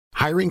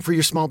Hiring for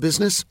your small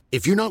business?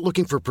 If you're not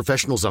looking for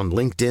professionals on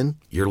LinkedIn,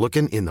 you're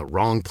looking in the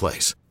wrong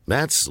place.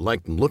 That's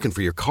like looking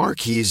for your car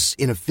keys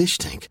in a fish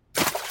tank.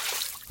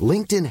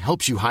 LinkedIn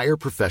helps you hire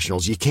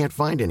professionals you can't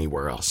find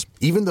anywhere else,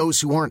 even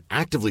those who aren't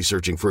actively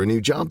searching for a new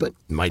job but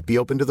might be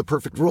open to the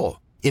perfect role.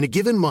 In a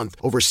given month,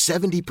 over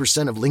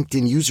 70% of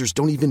LinkedIn users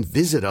don't even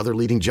visit other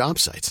leading job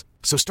sites.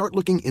 So start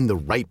looking in the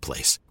right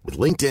place. With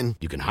LinkedIn,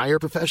 you can hire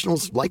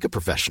professionals like a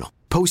professional.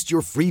 Post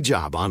your free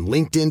job on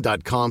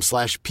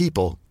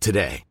linkedin.com/people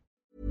today.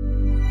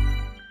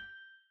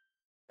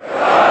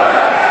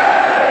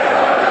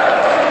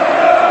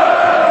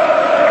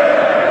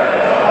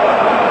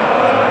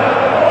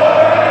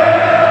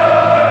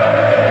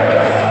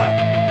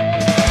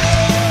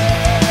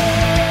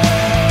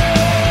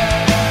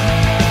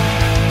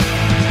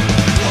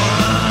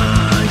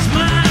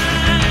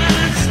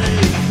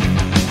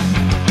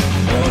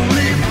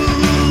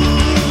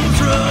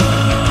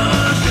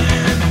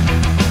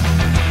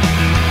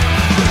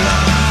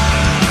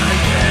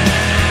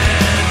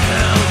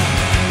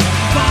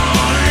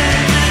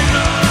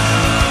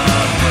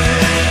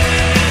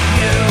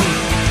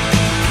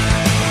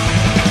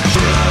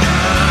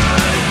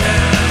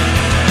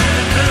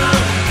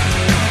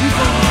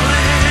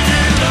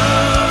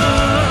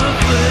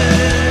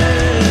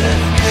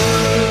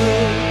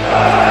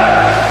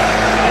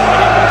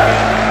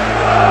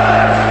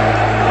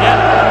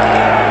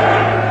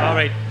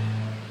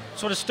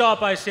 Start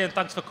by saying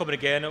thanks for coming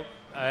again.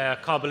 I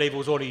can't believe it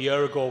was only a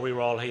year ago we were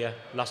all here,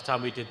 last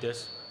time we did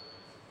this,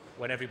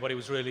 when everybody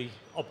was really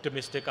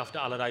optimistic after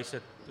Allardyce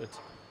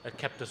had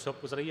kept us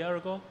up. Was it a year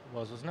ago? It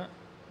was, wasn't it?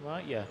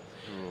 Right, yeah.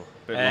 Ooh,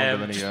 a bit longer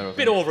than a year. A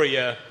bit over a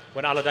year,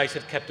 when Allardyce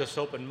had kept us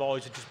up and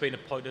Moyes had just been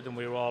appointed, and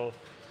we were all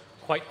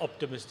quite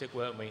optimistic,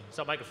 weren't we? Is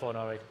that microphone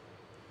all right?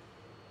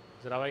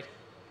 Is it all right?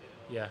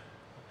 Yeah.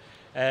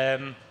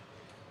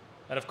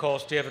 And of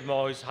course, David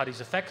Moyes had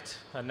his effect,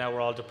 and now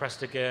we're all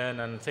depressed again,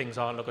 and things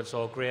aren't looking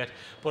so great.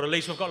 But at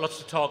least we've got lots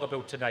to talk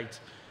about tonight.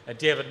 And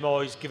David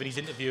Moyes giving his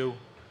interview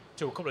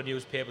to a couple of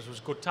newspapers was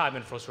good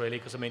timing for us, really,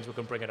 because it means we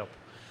can bring it up.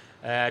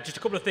 Just a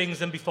couple of things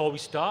then before we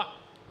start.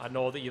 I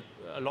know that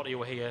a lot of you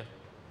were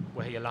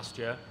here last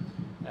year,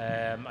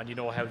 and you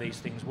know how these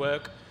things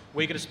work.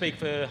 We're going to speak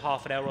for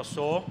half an hour or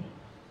so,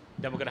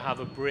 then we're going to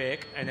have a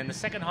break, and then the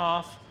second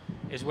half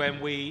is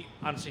when we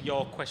answer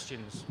your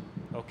questions.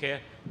 Okay,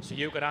 so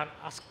you can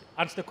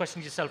answer the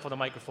questions yourself on the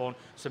microphone,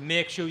 so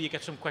make sure you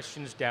get some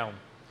questions down,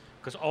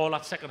 because all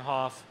that second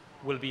half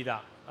will be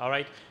that, all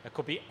right? It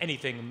could be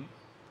anything,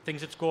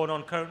 things that's going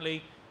on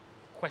currently,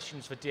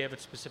 questions for David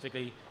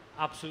specifically,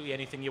 absolutely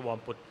anything you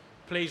want, but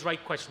please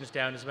write questions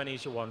down, as many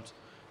as you want,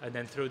 and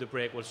then through the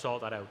break we'll sort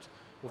that out.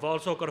 We've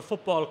also got a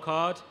football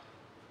card,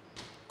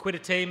 quit a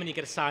team and you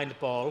get a signed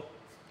ball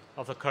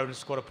of the current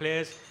squad of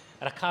players,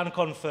 and I can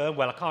confirm,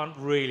 well I can't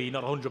really,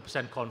 not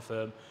 100%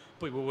 confirm,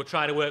 but we were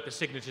trying to work the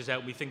signatures out,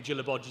 and we think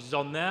Gillabodge is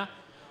on there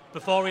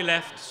before he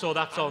left, so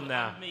that's on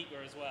there. And Mika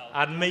as well.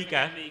 And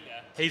Mika,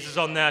 he's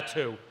on there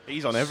too.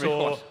 He's on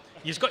everyone. So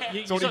it's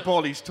the only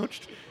ball he's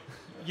touched.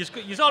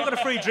 You've all got a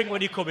free drink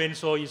when you come in,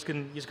 so you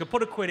can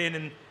put a quid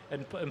in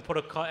and put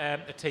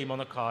a team on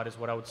the card, is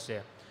what I would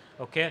say.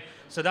 Okay,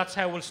 so that's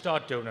how we'll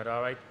start doing it,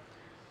 all right?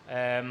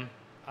 And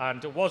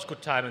it was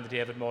good time in the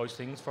David Moyes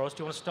things for us.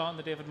 Do you want to start on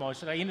the David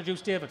Moyes? Should I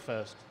introduce David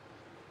first?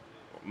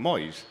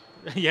 Moyes?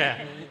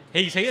 Yeah,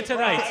 he's here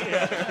tonight.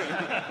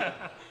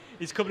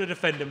 He's coming to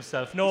defend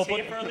himself. No, he's but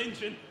here for a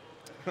lynching.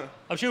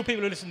 I'm sure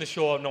people who listen to the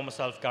show know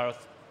myself,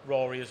 Gareth,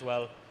 Rory as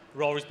well.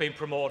 Rory's been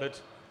promoted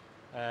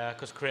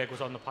because Craig was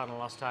on the panel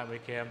last time we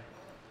came.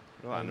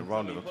 Right, and a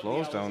round of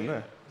applause down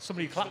there.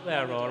 Somebody clap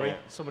there, Rory. Yeah.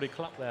 Somebody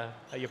clap there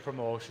at your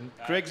promotion.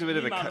 Craig's a bit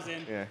of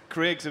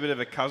Craig's a bit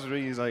of a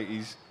Kazri.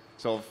 He's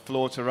sort of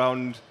floats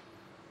around.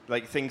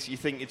 Like things you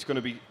think he's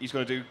going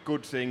to do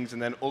good things,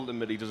 and then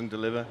ultimately doesn't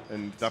deliver,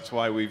 and that's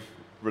why we've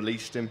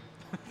released him.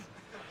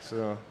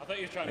 So I thought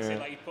you were trying to say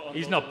like he'd put on.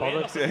 He's not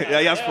bothered. Yeah,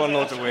 he has put on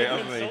loads of weight,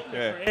 hasn't he?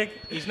 Yeah.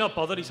 He's not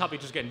bothered. He's happy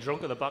just getting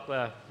drunk at the back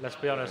there. Let's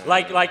be honest.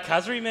 Like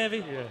Kazri maybe.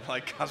 Yeah.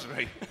 Like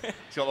Kazri.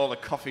 He's got all the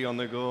coffee on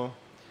the go.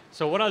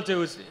 So what I'll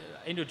do is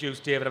introduce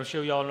David. I'm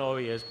sure you all know who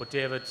he is, but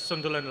David,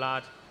 Sunderland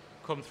lad,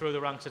 come through the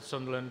ranks at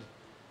Sunderland.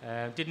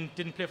 Didn't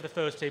play for the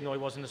first team, though he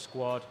was in the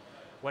squad.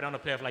 Went on to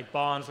play for like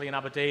Barnsley and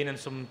Aberdeen and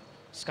some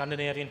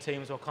Scandinavian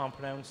teams I can't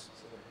pronounce.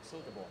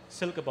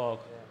 Silkeborg.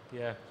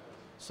 Yeah.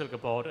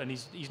 Silkeborg. And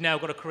he's now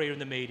got a career in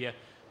the media.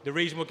 The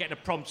reason we're getting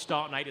a prompt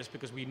start night is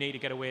because we need to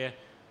get away.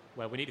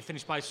 Well, we need to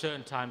finish by a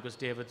certain time because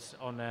David's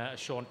on a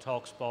show on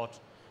TalkSport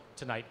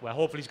tonight, where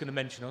hopefully he's going to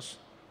mention us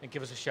and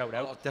give us a shout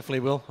out. Oh,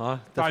 definitely will.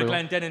 Barry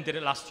Glendenning did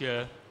it last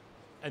year,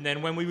 and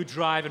then when we were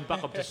driving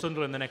back up to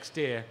Sunderland the next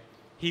day,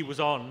 he was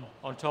on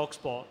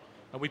TalkSport,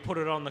 and we put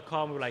it on the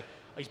car. And we were like,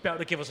 he's better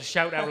to give us a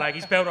shout out. Like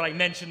he's better to like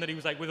mention that he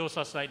was like with us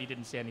last night. He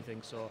didn't say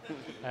anything, so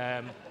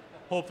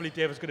hopefully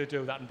David's going to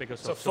do that and big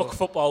us up. So fuck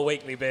Football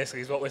Weekly,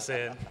 basically, is what we're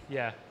saying.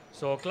 Yeah.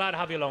 So glad to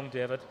have you along,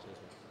 David.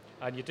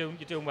 And you're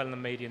doing well in the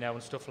media now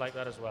and stuff like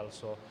that as well.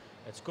 So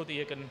it's good that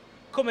you can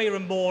come here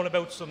and moan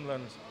about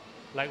Sunderland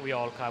like we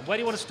all can. Where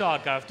do you want to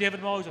start, Gareth?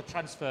 David Moyes or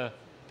transfer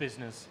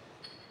business?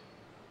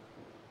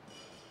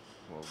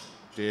 Well,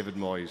 David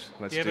Moyes.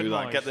 Let's David do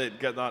that. Moyes.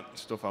 Get that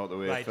stuff out of the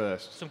way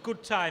first. Some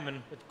good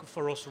timing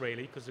for us,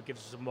 really, because it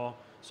gives us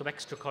some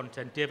extra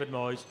content. David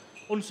Moyes,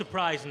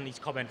 unsurprising, these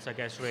comments, I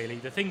guess, really.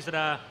 The things that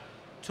I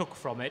took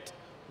from it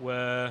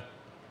were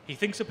he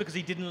thinks that because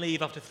he didn't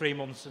leave after 3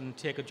 months and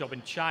take a job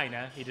in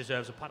China, he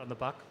deserves a pat on the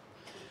back.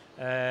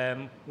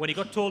 When he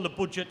got told the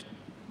budget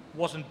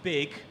wasn't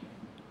big,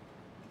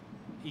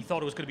 he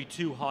thought it was going to be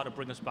too hard to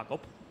bring us back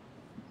up,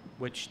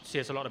 which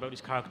says a lot about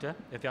his character,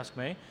 if you ask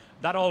me.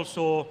 That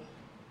also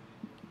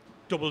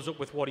doubles up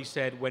with what he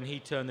said when he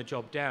turned the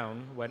job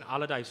down, when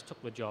Allardyce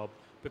took the job,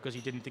 because he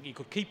didn't think he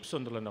could keep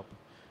Sunderland up.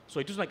 So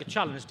he doesn't like a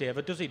challenge,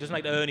 David, does he? He doesn't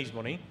like to earn his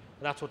money.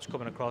 That's what's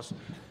coming across.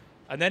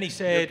 And then he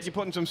said... You're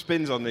putting some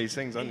spins on these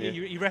things, aren't you?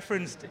 He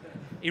referenced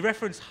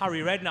Harry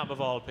Redknapp,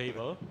 of all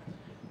people,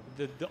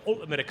 the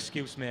ultimate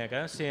excuse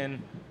maker,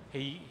 saying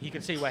he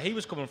could see where he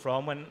was coming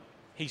from when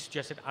he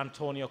suggested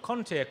Antonio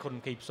Conte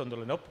couldn't keep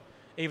Sunderland up,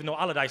 even though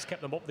Allardyce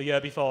kept them up the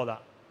year before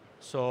that.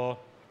 So,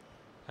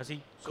 has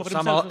he covered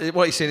himself?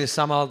 What he's saying is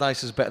Sam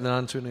Allardyce is better than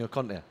Antonio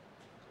Conte. Is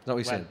that what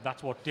he's saying?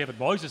 That's what David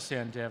Moyes is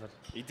saying, David.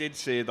 He did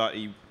say that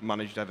he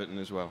managed Everton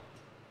as well.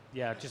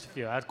 Yeah, just a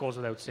few. That goes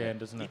without saying,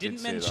 doesn't it? He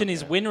didn't mention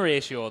his win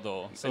ratio,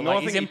 though. So No, I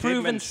he's think he did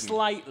improving mention-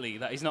 slightly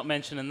that he's not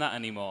mentioning that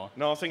anymore.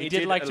 No, I think he he did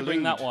did like to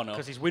bring that allude, one up.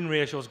 Because his win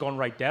ratio's gone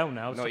right down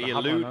now. No, he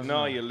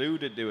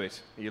alluded to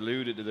it. He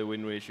alluded to the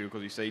win ratio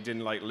because he said he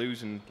didn't like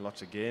losing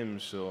lots of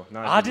games. So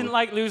I didn't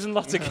like losing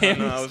lots of games.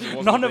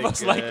 None of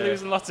us like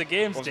losing lots of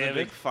games, wasn't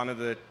David. a big fan of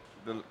the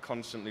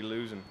constantly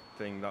losing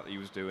thing that he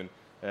was doing.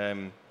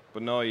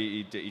 But no,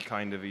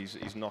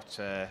 he's not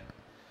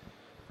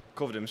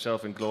covered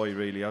himself in glory,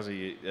 really, has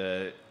he?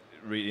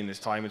 In his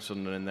time at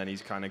Sunderland, and then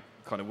he's kind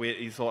of wait.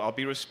 He thought, I'll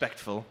be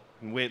respectful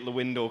and wait till the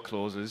window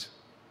closes,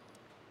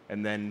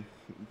 and then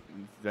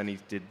he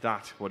did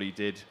that. What he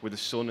did with the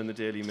Sun and the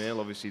Daily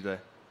Mail, obviously the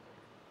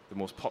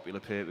most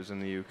popular papers in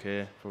the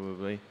UK,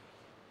 probably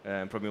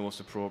the most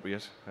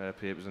appropriate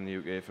papers in the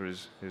UK for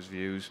his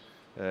views,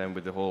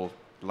 with the whole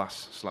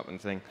lass slapping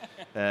thing.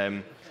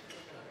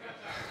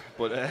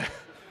 But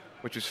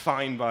which was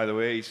fine, by the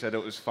way. He said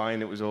it was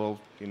fine. It was all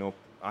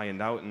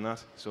ironed out and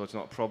that, so it's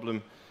not a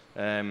problem.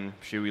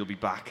 Sure, he'll be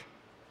back.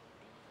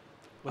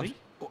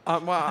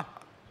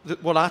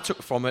 What I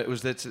took from it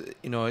was that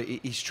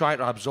he's trying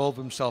to absolve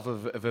himself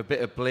of a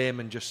bit of blame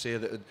and just say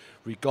that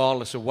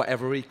regardless of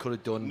whatever he could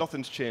have done,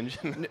 nothing's changed.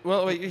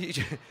 Well, he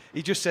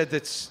just said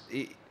that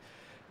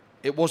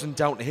it wasn't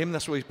down to him.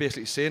 That's what he's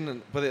basically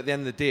saying. But at the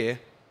end of the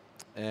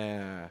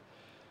day,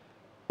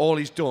 all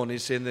he's done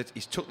is saying that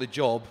he's took the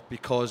job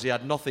because he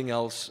had nothing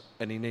else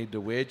and he needed a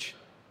wage.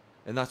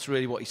 And that's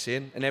really what he's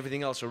saying. And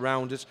everything else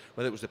around it,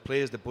 whether it was the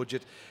players, the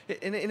budget.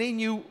 And he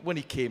knew when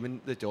he came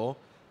in the door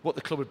what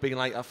the club had been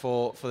like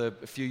for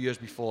a few years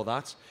before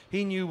that.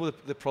 He knew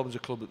what the problems the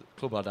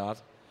club had had.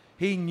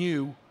 He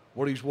knew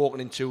what he was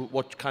walking into,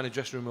 what kind of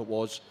dressing room it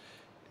was.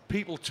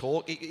 People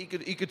talk. He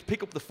could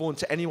pick up the phone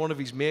to any one of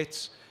his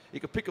mates.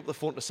 He could pick up the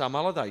phone to Sam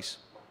Allardyce.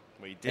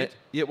 Well, he did.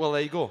 Yeah, well,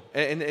 there you go.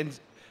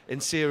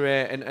 And say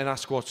and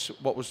ask what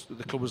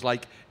the club was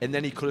like. And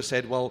then he could have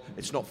said, well,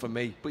 it's not for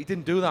me. But he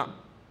didn't do that.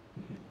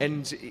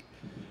 And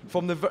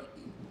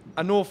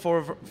I know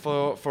for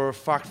a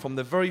fact from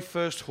the very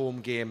first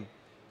home game,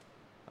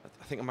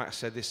 I think I might have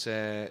said this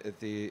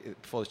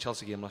before the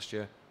Chelsea game last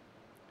year.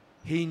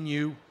 He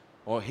knew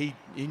that he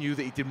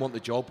didn't want the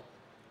job.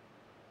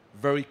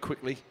 Very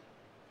quickly,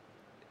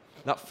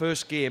 that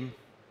first game,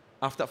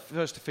 after that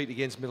first defeat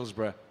against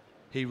Middlesbrough,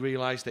 he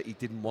realised that he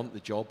didn't want the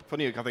job.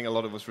 Funny, I think a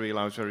lot of us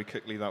realised very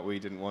quickly that we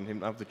didn't want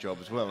him to have the job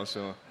as well.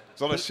 So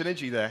there's a lot of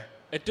synergy there.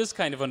 It does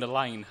kind of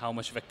underline how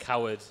much of a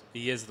coward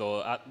he is,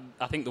 though.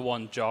 I think the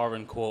one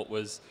jarring quote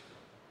was,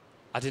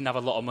 I didn't have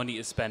a lot of money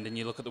to spend, and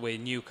you look at the way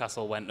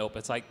Newcastle went up,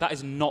 it's like, that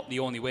is not the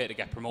only way to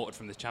get promoted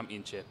from the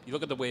Championship. You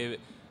look at the way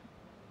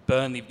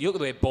Burnley, you look at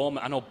the way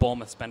Bournemouth, I know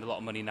Bournemouth spend a lot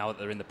of money now that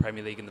they're in the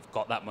Premier League and they've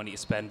got that money to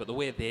spend, but the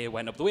way they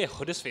went up, the way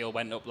Huddersfield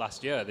went up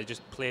last year, they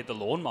just played the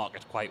loan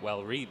market quite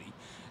well, really.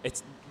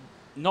 It's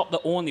not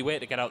the only way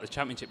to get out of the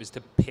Championship is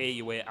to pay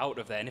your way out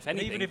of there, and if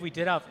anything... Even if we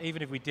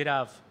did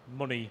have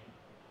money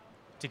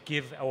to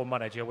give our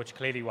manager, which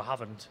clearly we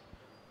haven't,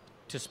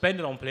 to spend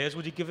it on players,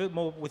 would you give it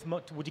more? Would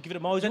you give it to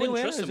Moyes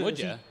anyway? Trust him, would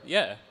you?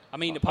 Yeah. I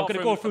mean, I'm going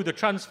to go through the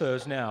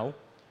transfers now,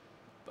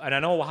 and I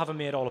know we haven't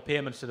made all the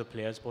payments to the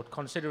players, but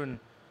considering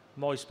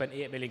Moyes spent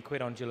 £8 million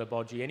on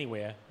Gilabodji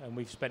anyway, and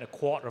we've spent a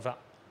quarter of that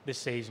this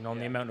season on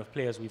the amount of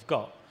players we've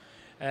got.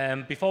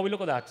 Before we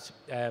look at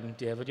that,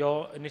 David,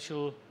 your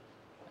initial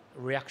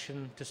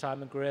reaction to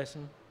Simon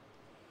Grayson?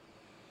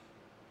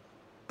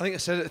 I think I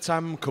said at the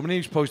time coming in, he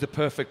was probably the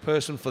perfect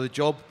person for the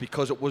job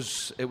because it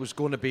was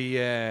going to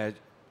be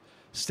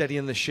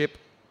steadying the ship.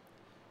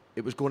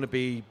 It was going to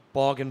be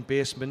bargain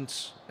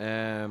basement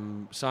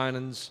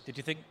signings. Did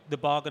you think the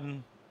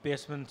bargain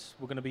basements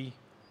were going to be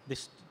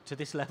to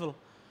this level?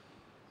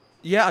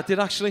 Yeah, I did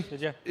actually.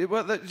 Did you?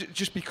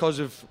 Just because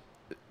of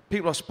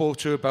people I spoke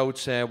to about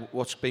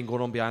what's been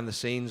going on behind the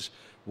scenes,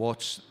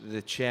 what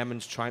the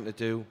chairman's trying to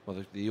do,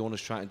 or the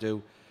owner's trying to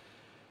do.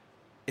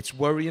 It's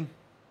worrying.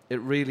 It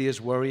really is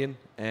worrying.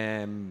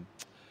 I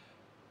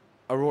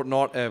wrote an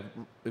article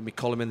in my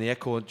column in the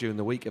Echo during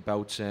the week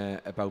about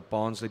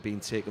Barnsley being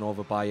taken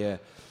over by a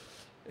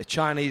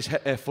Chinese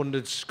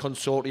funded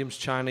consortium,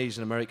 Chinese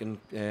and American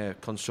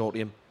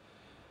consortium,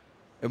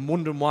 and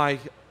wondering why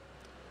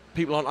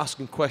people aren't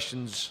asking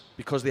questions,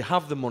 because they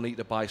have the money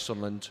to buy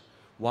Sunderland,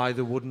 why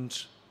they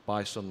wouldn't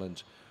buy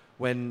Sunderland,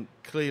 when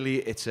clearly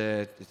it's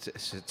a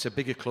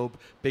bigger club,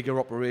 bigger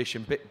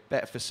operation,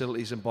 better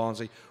facilities than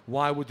Barnsley.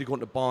 Why would they go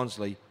into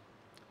Barnsley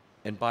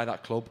and buy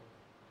that club?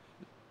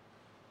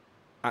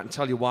 I can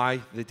tell you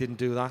why they didn't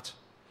do that.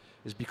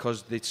 Is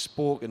because they'd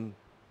spoken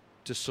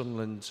to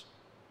Sunderland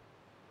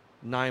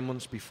 9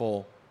 months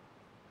before.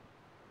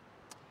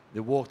 They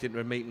walked into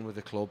a meeting with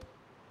the club.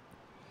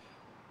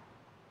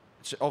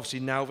 So obviously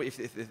now, if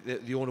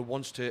the owner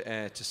wants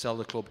to sell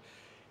the club,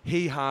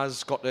 he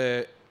has got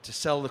to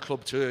sell the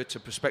club to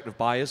prospective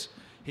buyers.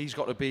 He's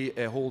got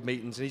to hold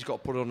meetings, and he's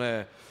got to put on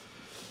a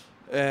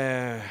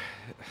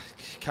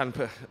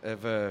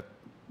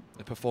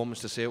performance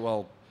to say,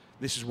 well,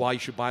 this is why you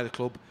should buy the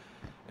club.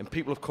 And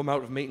people have come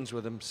out of meetings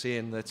with him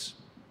saying that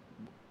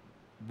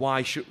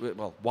why should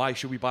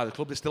we buy the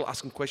club? They're still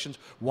asking questions.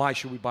 Why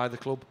should we buy the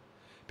club?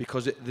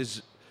 Because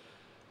there's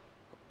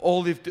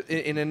all they've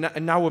in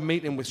an hour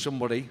meeting with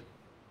somebody,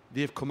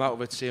 they've come out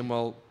of it saying,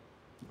 well,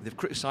 they've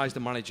criticised the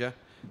manager,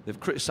 they've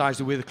criticised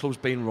the way the club's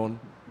been run,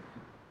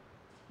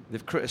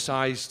 they've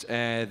criticised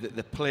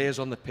the players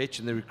on the pitch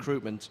and the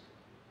recruitment,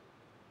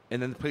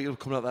 and then the people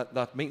come out of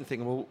that meeting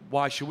thinking, well,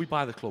 why should we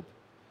buy the club?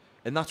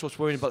 And that's what's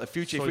worrying about the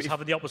future. So it's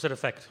having the opposite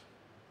effect,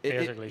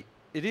 basically.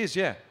 It is,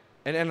 yeah.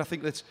 And I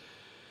think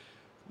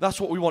that's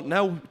what we want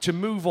now, to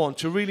move on,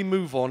 to really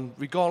move on,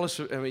 regardless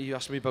of, you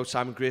asked me about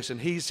Simon Grayson,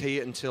 he's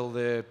here until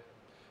the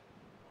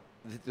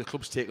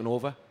club's taken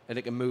over and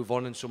it can move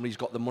on and somebody's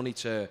got the money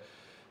to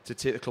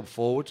take the club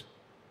forward.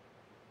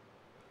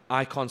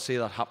 I can't see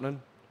that happening,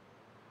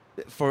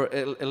 for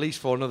at least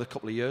for another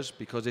couple of years,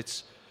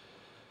 because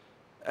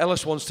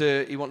Ellis wanted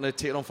to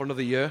take it on for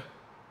another year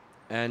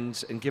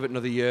and give it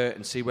another year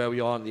and see where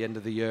we are at the end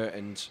of the year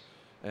and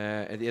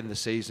at the end of the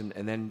season,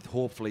 and then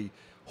hopefully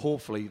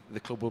the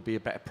club will be a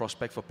better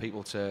prospect for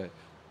people to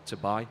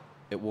buy.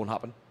 It won't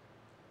happen.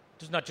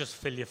 Doesn't that just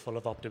fill you full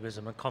of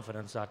optimism and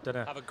confidence, that,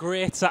 doesn't it? Have a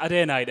great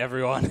Saturday night,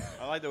 everyone.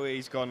 I like the way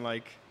he's gone,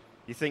 like,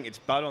 you think it's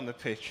bad on the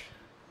pitch.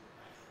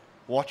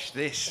 Watch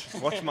this.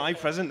 Watch my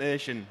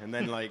presentation. And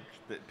then, like,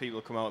 the people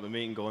come out of the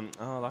meeting going,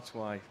 oh, that's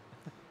why.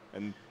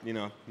 And,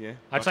 yeah.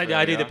 I'd say the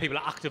idea that people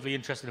are actively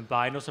interested in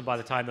buying us, and by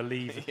the time they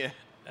leave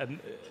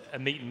a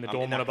meeting, they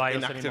don't want to buy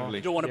us anymore.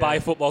 They don't want to buy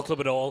a football club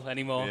at all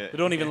anymore. Yeah. They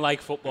don't even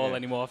like football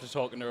anymore after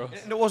talking to us.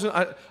 It wasn't.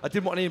 I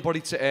didn't want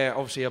anybody to.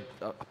 Obviously,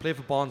 I play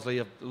for Barnsley.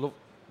 I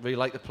really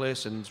like the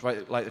place and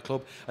like the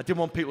club. I didn't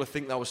want people to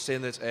think that I was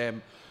saying that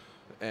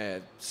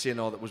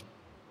that was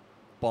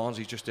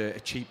Barnsley just a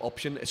cheap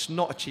option. It's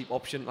not a cheap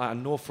option. I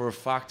know for a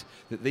fact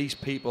that these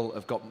people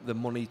have got the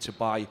money to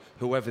buy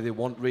whoever they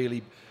want,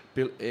 really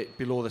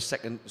below the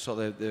second, so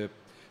the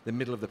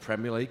middle of the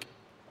Premier League.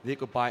 They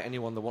could buy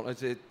anyone they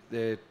wanted.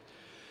 The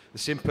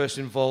same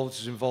person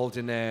was involved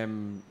in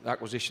the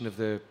acquisition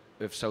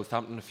of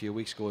Southampton a few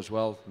weeks ago as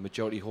well, the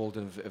majority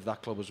holding of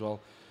that club as well.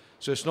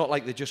 So it's not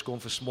like they're just going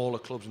for smaller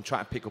clubs and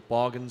trying to pick up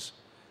bargains.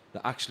 They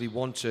actually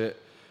they're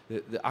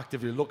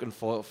actively looking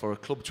for a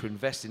club to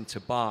invest in, to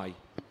buy.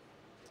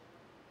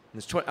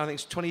 And I think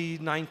it's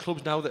 29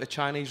 clubs now that are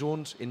Chinese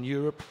owned in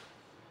Europe.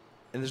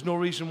 And there's no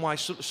reason why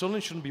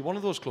Sunderland shouldn't be one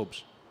of those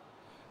clubs.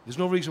 There's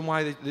no reason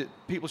why the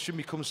people shouldn't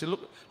be coming and say,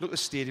 look at the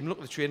stadium, look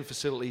at the training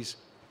facilities,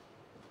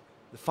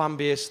 the fan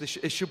base.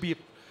 It should be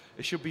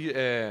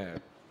a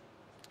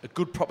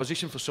good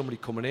proposition for somebody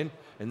coming in.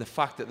 And the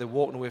fact that they're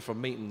walking away from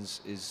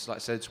meetings is, like I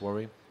said, it's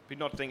worrying. But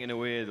not thinking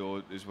away,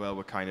 though, as well,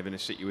 we're kind of in a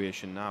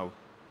situation now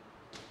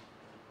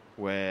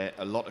where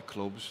a lot of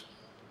clubs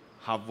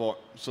have what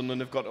Sunderland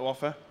have got to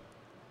offer.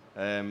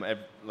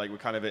 Like, we're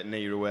kind of at an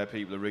era where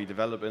people are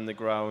redeveloping the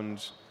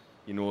grounds.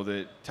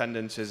 The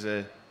attendances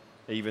are,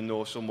 even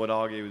though some would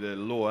argue they're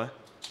lower,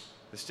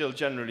 they're still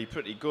generally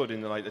pretty good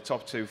in the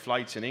top two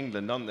flights in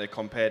England, aren't they,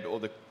 compared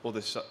to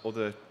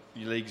other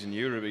leagues in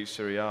Europe,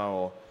 Serie A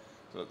or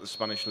the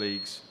Spanish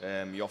leagues.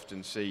 You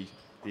often see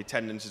the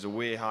attendances are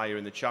way higher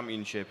in the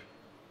Championship.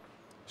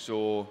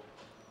 So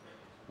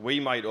we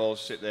might all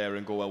sit there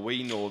and go, well,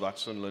 we know that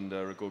Sunderland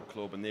are a good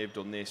club and they've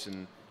done this,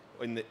 and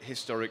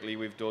historically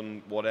we've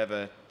done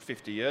whatever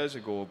 50 years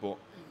ago, but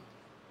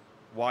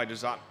why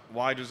does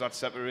that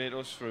separate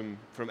us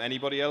from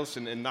anybody else?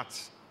 And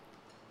that's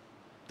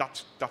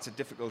a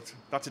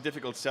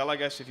difficult sell, I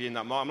guess, if you're in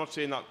that market. I'm not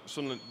saying that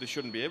Sunderland, they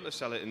shouldn't be able to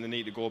sell it and they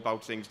need to go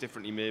about things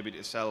differently maybe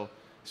to sell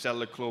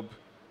the club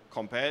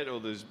compared to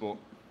others, but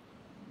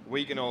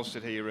we can all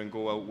sit here and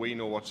go, well, we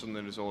know what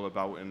Sunderland is all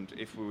about, and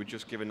if we were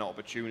just given the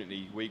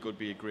opportunity, we could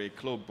be a great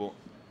club. But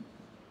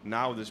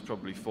now there's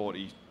probably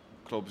 40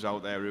 clubs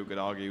out there who could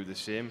argue the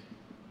same.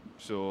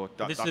 So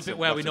this that's is the bit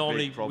where we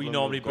normally we've bring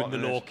got the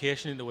in it.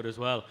 location into it as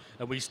well,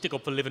 and we stick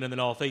up for living in the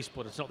northeast,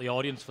 but it's not the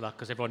audience for that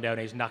because everyone down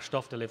here is gnashed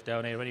off to live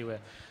down here anyway.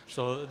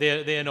 So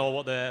they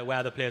know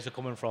where the players are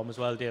coming from as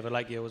well, David,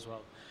 like you as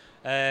well.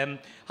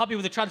 Happy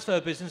with the transfer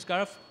business,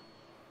 Gareth?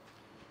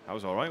 That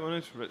was all right,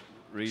 wasn't it?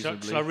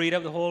 Reasonably. Shall I read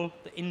out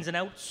the ins and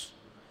outs?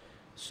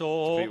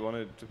 So. Do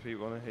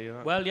people want to hear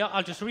that? Well, yeah,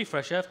 I'll just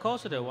refresh it. Of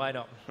course I do. Why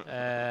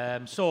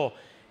not? So,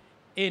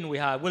 in we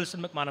have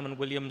Wilson, McManaman, and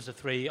Williams, the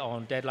three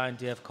on deadline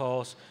day, of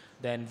course.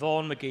 Then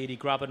Vaughan, McGeady,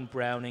 Graben,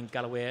 Browning,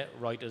 Galloway,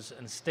 Reuters,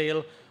 and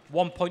Steele.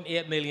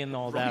 1.8 million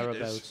or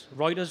thereabouts.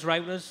 Reuters.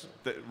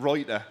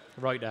 Reuter.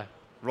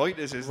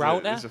 Reuters is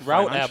a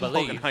financial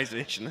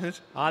organisation, isn't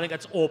it? I think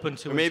that's open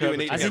to maybe we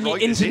need to as get in the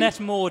Reuters internet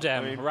in.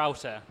 modem,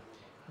 router.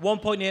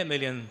 1.8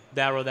 million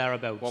there or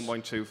thereabouts.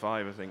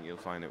 1.25, I think you'll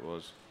find it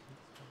was.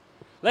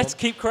 Let's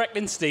keep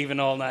correcting Stephen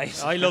all night.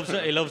 He loves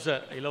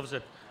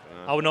it.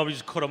 I would normally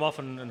just cut him off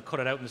and cut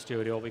it out in the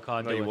studio. We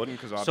can't do it. No, you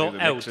wouldn't, because I'd so do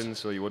the mixing,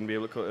 so you wouldn't be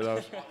able to cut it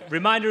out.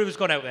 Reminder who's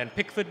gone out then.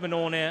 Pickford,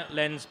 Manone,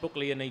 Lenz,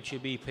 Buckley,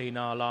 Anichebe,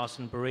 Pinar,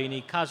 Larson,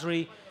 Barini,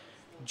 Kazri,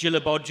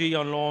 Gilabodji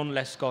on loan,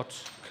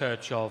 Lescott,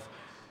 Kirchhoff.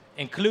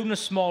 Including a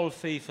small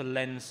fee for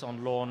Lenz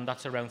on loan,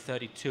 that's around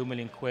 32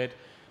 million quid.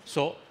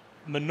 So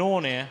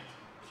Manone,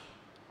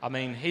 I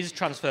mean, his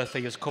transfer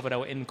fee has covered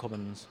our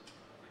incomings.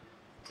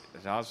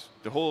 It has.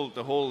 The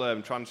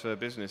whole transfer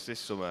business this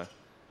summer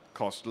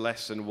cost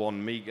less than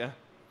 1 metre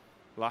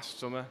last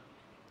summer.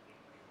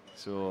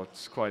 So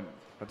it's quite.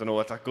 I don't know.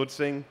 What's a good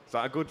thing? Is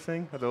that a good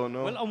thing? I don't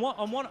know. Well,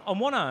 on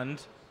one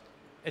hand,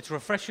 it's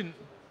refreshing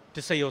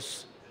to see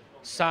us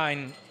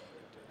sign,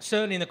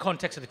 certainly in the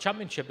context of the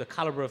Championship, the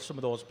calibre of some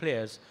of those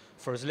players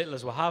for as little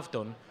as we have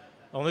done.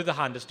 On the other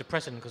hand, it's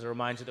depressing because it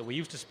reminds you that we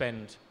used to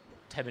spend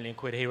 10 million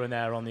quid here and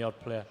there on the odd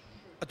player.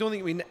 I don't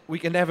think we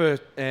can ever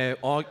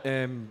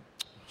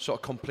sort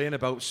of complain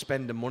about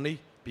spending money,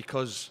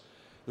 because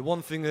the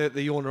one thing that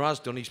the owner has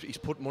done, he's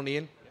put money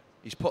in.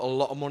 He's put a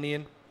lot of money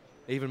in.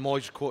 Even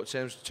Moyes quote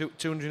says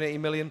 280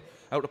 million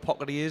out of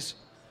pocket he is.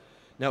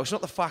 Now, it's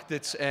not the fact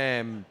that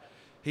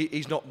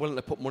he's not willing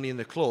to put money in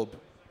the club.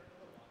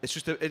 It's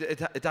just that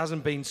it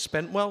hasn't been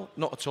spent well,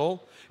 not at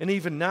all. And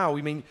even now,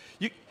 I mean,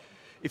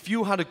 if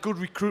you had a good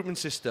recruitment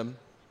system,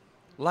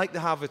 like they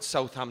have at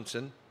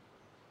Southampton,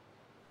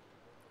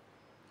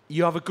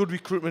 you have a good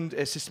recruitment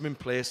system in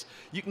place,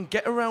 you can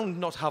get around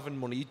not having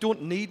money. You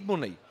don't need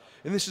money.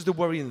 And this is the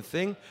worrying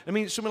thing. I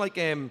mean, something like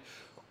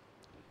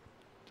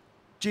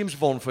James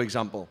Vaughan, for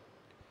example.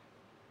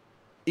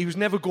 He was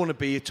never going to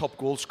be a top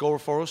goal scorer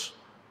for us.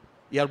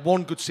 He had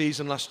one good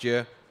season last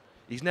year.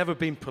 He's never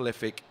been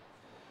prolific.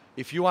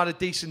 If you had a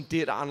decent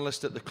data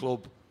analyst at the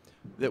club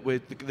that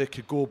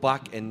could go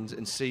back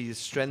and see the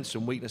strengths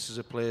and weaknesses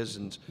of players,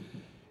 and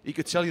he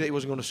could tell you that he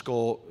wasn't going to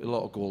score a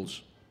lot of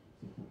goals.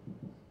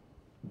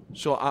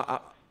 So I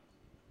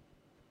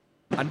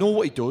know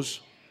what he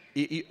does.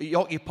 He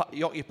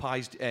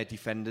occupies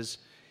defenders.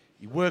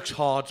 He works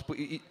hard, but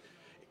he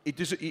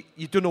does.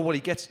 You don't know what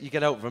you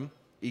get out of him.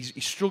 He's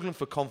struggling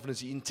for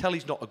confidence. You can tell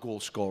he's not a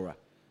goal scorer.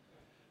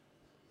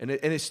 And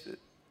it's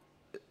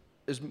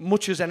as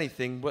much as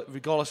anything,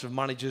 regardless of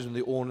managers and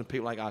the owner and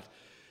people like that,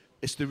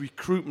 it's the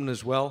recruitment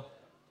as well.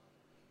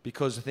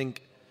 Because I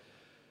think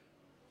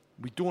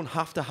we don't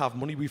have to have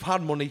money. We've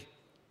had money.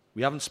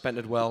 We haven't spent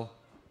it well.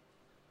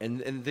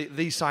 And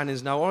these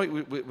signings now, all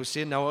right, we're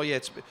saying now, oh yeah,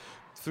 it's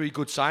 3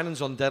 good signings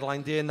on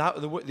deadline day, and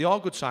they are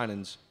good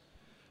signings.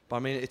 But I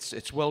mean,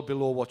 it's well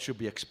below what should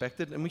be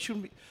expected, and we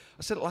shouldn't be.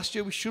 I said it last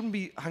year, we shouldn't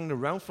be hanging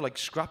around for like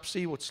scrap,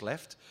 see what's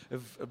left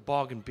of a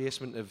bargain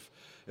basement of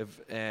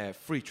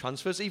free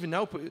transfers. Even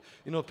now,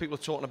 you know, people are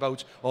talking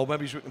about, oh,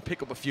 maybe we can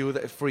pick up a few of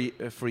the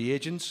free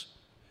agents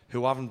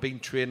who haven't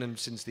been training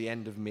since the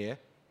end of May.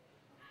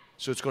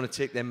 So it's going to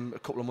take them a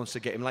couple of months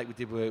to get him, like we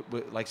did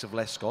with likes of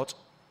Lescott.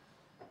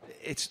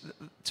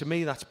 To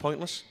me, that's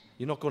pointless.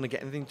 You're not going to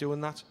get anything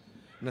doing that.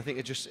 And I think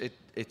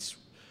it's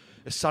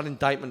a sad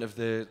indictment of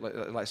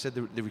like I said,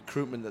 the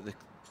recruitment that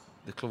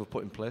the club have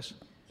put in place.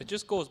 It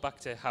just goes back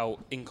to how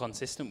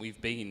inconsistent we've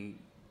been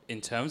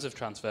in terms of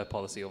transfer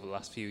policy over the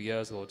last few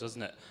years, though,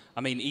 doesn't it?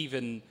 I mean,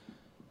 even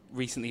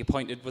recently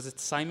appointed, was it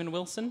Simon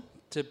Wilson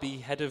to be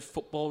head of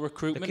football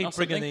recruitment? They keep or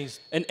something? bringing these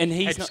and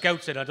he's head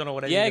scouts in. I don't know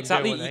what any yeah, of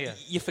them exactly. do when they're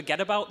You forget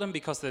about them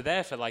because they're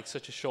there for like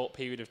such a short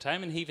period of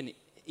time, and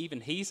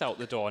even he's out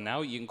the door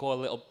now. You can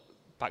go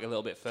back a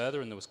little bit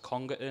further, and there was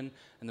Congerton,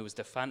 and there was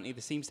Defanti.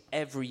 There seems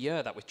every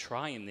year that we're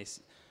trying this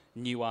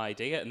new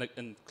idea,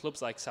 and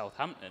clubs like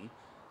Southampton,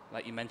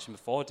 like you mentioned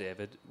before,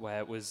 David, where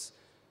it was,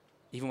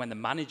 even when the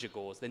manager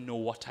goes, they know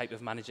what type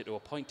of manager to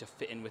appoint to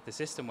fit in with the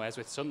system, whereas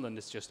with Sunderland,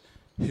 it's just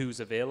who's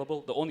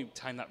available. The only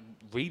time that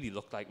really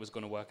looked like it was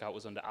going to work out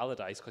was under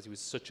Allardyce, because he was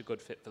such a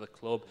good fit for the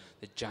club.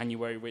 The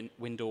January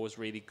window was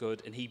really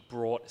good, and he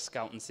brought a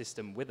scouting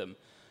system with him.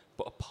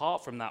 But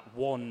apart from that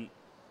one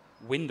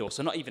window,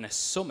 so not even a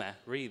summer,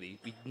 really,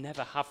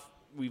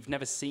 we've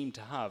never seemed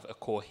to have a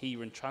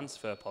coherent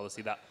transfer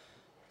policy that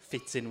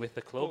fits in with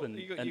the club,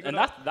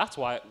 well,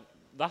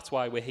 that's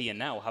why we're here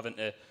now, having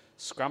to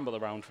scramble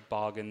around for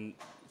bargain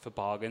for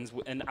bargains.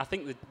 And I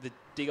think the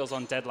deals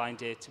on deadline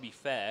day, to be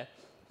fair,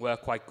 were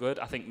quite good.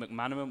 I think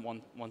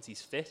McManaman, once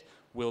he's fit,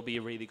 will be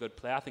a really good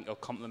player. I think he'll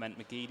complement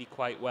McGeady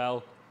quite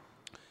well.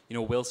 You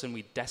know, Wilson,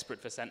 we're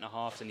desperate for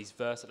centre-halves, and he's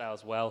versatile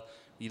as well.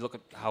 You look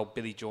at how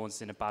Billy Jones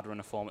is in a bad run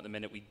of form at the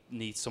minute. We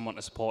need someone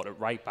to support at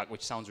right-back,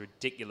 which sounds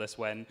ridiculous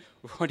when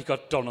we've already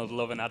got Donald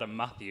Love and Adam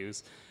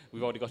Matthews.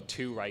 We've already got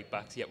 2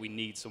 right-backs, yet we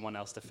need someone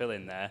else to fill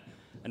in there.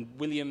 And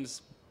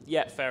Williams,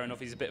 yeah, fair enough,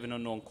 he's a bit of an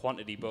unknown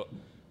quantity, but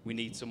we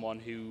need someone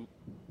who,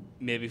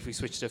 maybe if we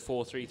switch to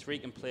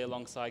 4-3-3, can play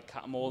alongside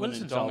Catamorgan and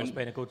Wilson's Dong. always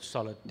been a good,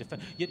 solid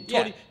defender.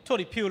 Yeah.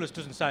 Tony Pulis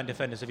doesn't sign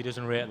defenders if he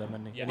doesn't rate them,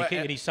 and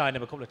he signed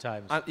them a couple of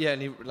times.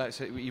 And he, like I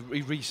said, he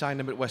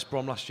re-signed him at West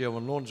Brom last year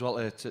on loan as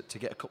well to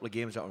get a couple of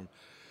games out of him.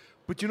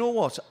 But you know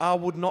what? I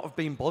would not have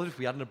been bothered if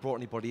we hadn't have brought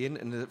anybody in,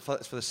 and for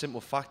the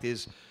simple fact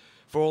is,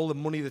 for all the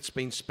money that's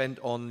been spent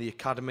on the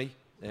academy,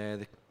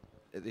 the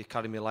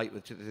academy light,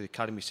 the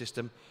academy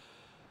system,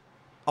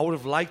 I would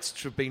have liked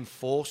to have been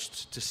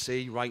forced to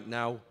see right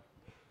now,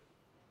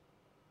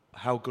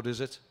 how good is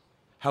it?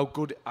 How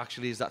good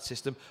actually is that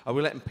system? Are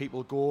we letting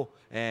people go?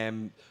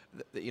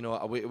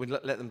 Are we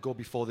let them go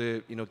before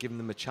giving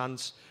them a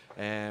chance?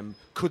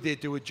 Could they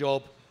do a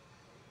job?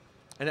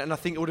 And I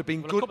think it would have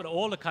been good. A couple of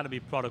all academy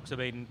products have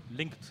been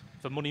linked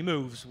for money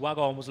moves.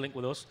 Wagon was linked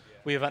with us.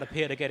 We have had to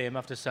pay to get him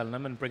after selling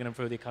him and bringing him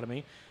through the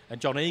academy.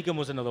 And John Egan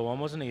was another one,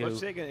 wasn't he? Well,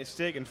 it's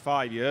taken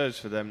 5 years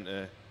for them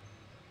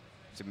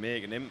to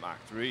make an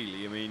impact,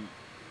 really. I mean,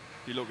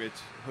 if you look at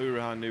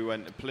Hourihan, who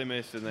went to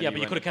Plymouth, and then but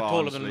you could have kept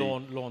all of them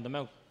and loaned them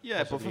out.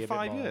 Yeah, but for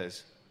 5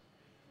 years.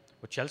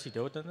 Well, Chelsea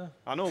do it, don't they?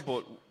 I know,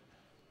 but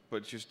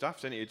it's just daft,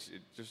 isn't it?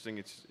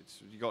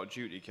 It's you got a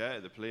duty of care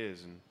to the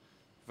players, and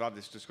we've had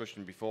this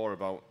discussion before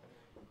about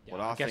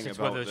what I think it's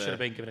about whether it should have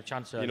been given a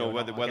chance.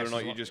 Whether or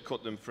not you just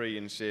cut them free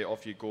and say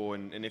off you go,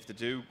 and if they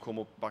do come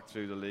up back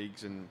through the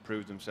leagues and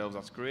prove themselves,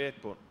 that's great.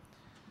 But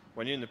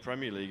when you're in the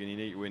Premier League and you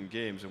need to win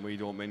games, and we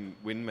don't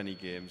win many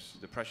games,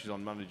 the pressure's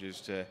on managers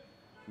to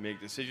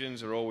make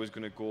decisions. They're always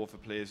going to go for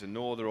players and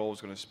know they're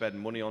always going to spend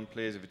money on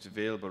players if it's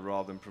available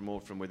rather than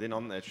promote from within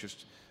on there. It's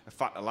just a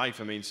fact of life.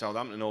 I mean,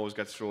 Southampton always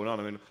gets thrown on.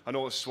 I mean, I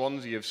know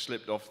Swansea have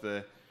slipped off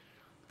the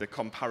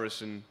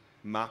comparison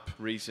map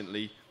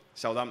recently.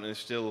 Southampton is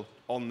still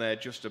on there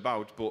just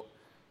about, but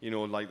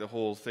like the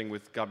whole thing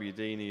with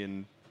Gabbiadini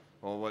and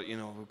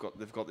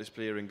they've got this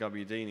player in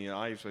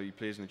Gabbiadini, so he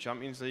plays in the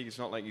Champions League. It's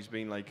not like he's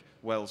been like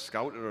well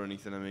scouted or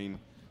anything. I mean,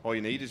 all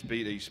you need is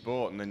BT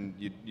Sport, and then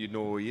you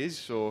know who he is.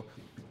 So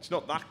it's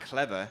not that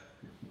clever,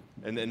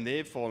 and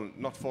they've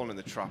not fallen in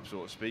the trap,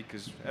 so to speak,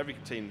 because every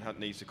team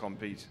needs to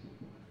compete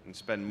and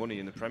spend money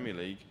in the Premier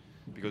League,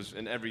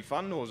 and every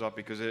fan knows that,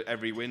 because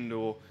every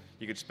window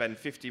you could spend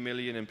 50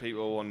 million and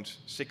people want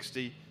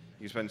 60.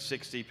 You spend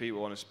 60,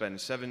 people want to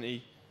spend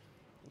 70.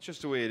 It's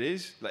just the way it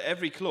is. Like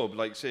every club,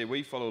 like say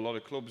we follow a lot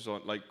of clubs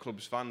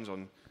clubs fans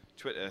on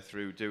Twitter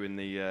through doing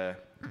the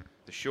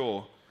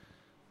show,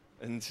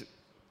 and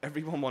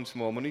everyone wants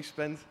more money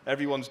spent.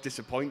 Everyone's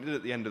disappointed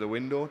at the end of the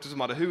window. It doesn't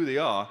matter who they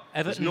are.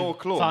 There's no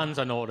club. Fans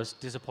are noticed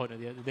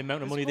disappointed at the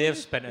amount of money they've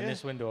spent in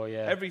this window.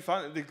 Yeah. Every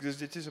fan, because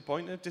they're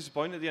disappointed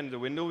at the end of the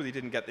window. They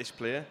didn't get this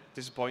player.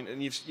 Disappointed,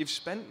 and you've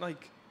spent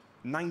like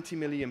 £90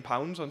 million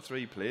on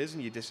 3 players,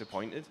 and you're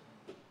disappointed.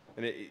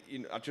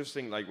 And I just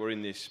think like we're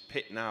in this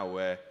pit now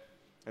where,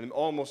 and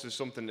almost there's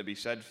something to be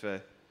said for.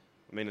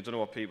 I mean, I don't know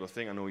what people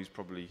think. I know he's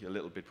probably a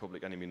little bit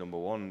public enemy number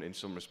 1 in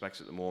some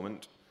respects at the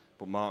moment.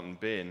 But Martin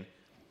Bain,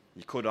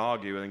 you could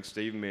argue. I think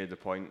Stephen made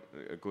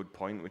a good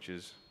point, which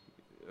is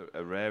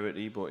a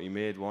rarity, but he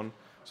made one,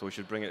 so we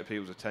should bring it to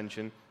people's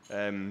attention.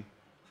 You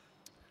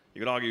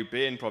could argue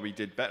Bain probably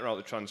did better out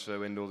the transfer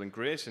window than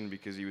Grayson,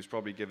 because he was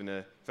probably given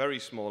a very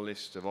small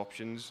list of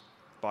options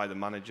by the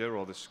manager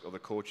or the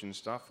coaching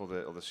staff or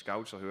the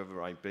scouts or whoever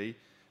it might be,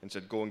 and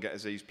said go and get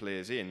us these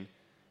players in.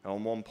 And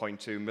on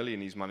 1.2 million,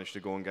 he's managed to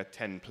go and get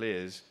 10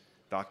 players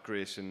that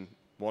Grayson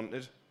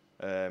wanted.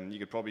 You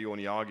could probably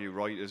only argue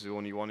Wright is the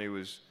only one who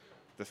was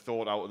the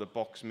thought out of the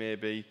box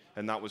maybe,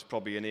 and that was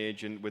probably an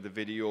agent with a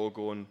video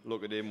going,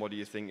 look at him, what do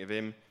you think of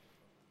him?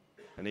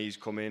 And he's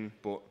come in,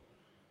 but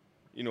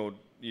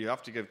you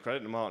have to give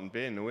credit to Martin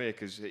Bain in a way,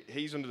 because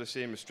he's under the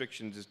same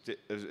restrictions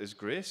as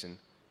Grayson.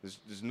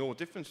 There's no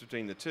difference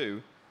between the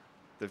two.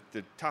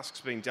 The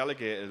task's been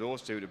delegated to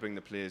those two to bring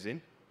the players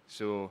in.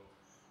 So,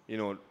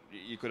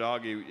 you could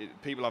argue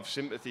people have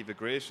sympathy for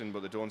Grayson,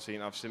 but they don't seem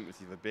to have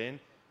sympathy for Bain,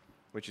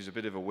 which is a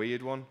bit of a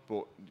weird one.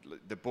 But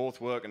they're both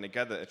working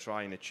together to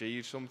try and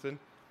achieve something,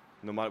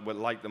 no matter whether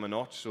like them or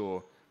not.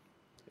 So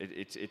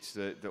it's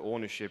the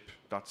ownership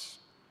that's,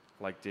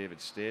 like David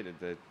stated,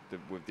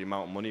 with the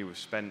amount of money we've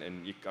spent,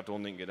 and I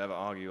don't think you'd ever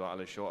argue that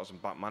Alice Short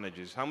hasn't backed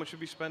managers. How much did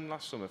we spend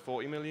last summer?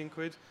 40 million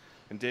quid?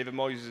 And David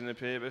Moyes is in the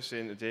paper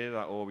saying today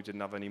that, we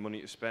didn't have any money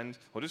to spend.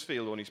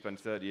 Huddersfield only spent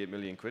 38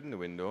 million quid in the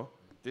window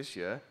this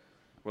year.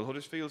 Will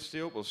Huddersfield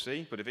stay up? We'll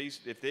see. But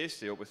if they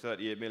stay up with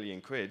 38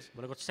 million quid...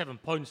 Well, I got 7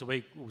 points a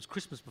week. It was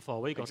Christmas before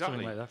we got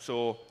something like that.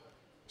 So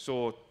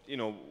So,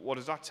 what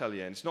does that tell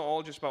you? And it's not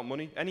all just about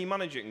money. Any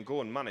manager can go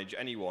and manage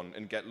anyone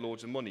and get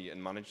loads of money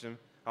and manage them.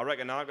 I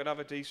reckon I could have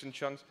a decent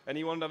chance.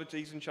 Anyone would have a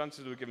decent chance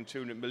if they were given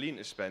 200 million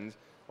to spend.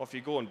 Off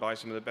you go and buy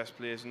some of the best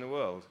players in the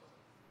world,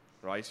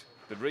 right?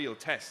 The real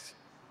test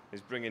is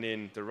bringing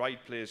in the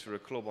right players for a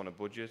club on a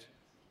budget.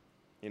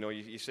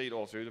 You see it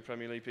all through the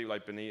Premier League. People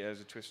like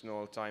Benitez are twisting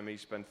all the time. He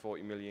spent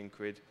 40 million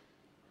quid.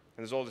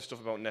 And there's all this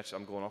stuff about net.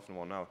 I'm going off on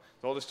one now.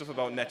 There's all this stuff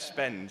about net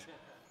spend.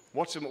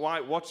 What's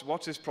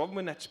his problem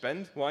with net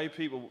spend? Why are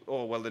people?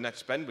 Oh well, the net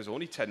spend was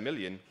only 10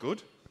 million.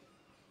 Good.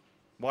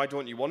 Why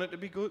don't you want it to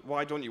be good?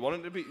 Why don't you want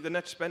it to be the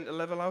net spend to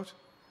level out?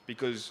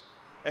 Because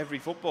every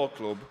football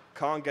club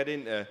can't get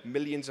into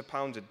millions of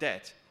pounds of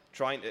debt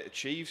trying to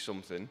achieve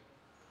something.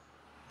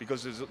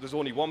 Because there's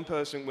only one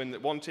team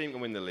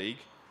can win the league.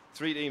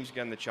 3 teams can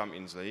get in the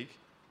Champions League.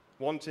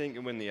 1 team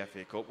can win the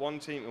FA Cup. 1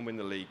 team can win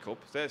the League Cup.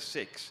 There's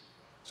 6.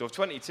 So if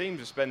 20 teams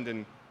are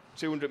spending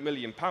 £200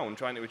 million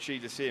trying to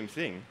achieve the same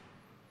thing,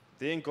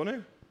 they ain't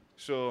gonna.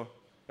 So,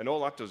 and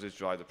all that does is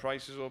drive the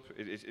prices up.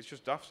 It's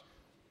just daft.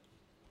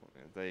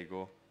 There you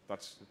go.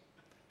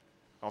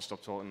 I'll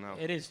stop talking now.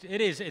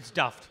 It's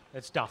daft.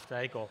 It's daft.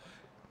 There you go.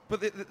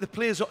 But the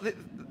players,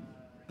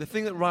 the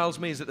thing that riles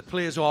me is that the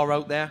players are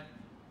out there.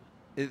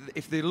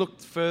 If they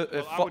looked for,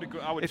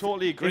 I would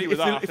totally agree with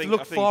that. If they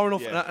look far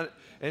enough, yeah.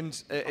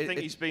 I think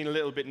he's been a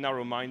little bit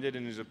narrow-minded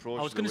in his approach.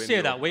 I was going to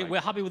say that we're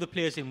happy with the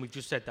players in. We've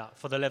just said that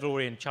for the level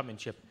we're in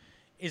Championship.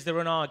 Is there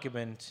an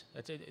argument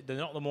that they're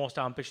not the most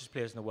ambitious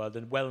players in the world?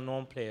 They're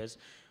well-known players,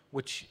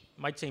 which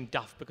might seem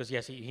daft because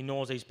yes, he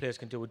knows these players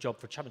can do a job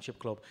for a Championship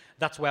club.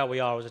 That's where we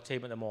are as a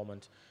team at the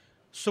moment.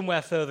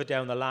 Somewhere further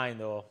down the line,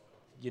 though,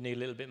 you need a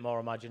little bit more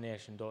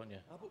imagination, don't you?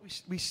 But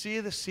we say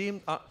the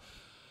same.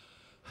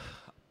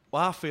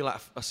 Well, I feel like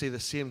I say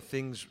the same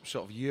things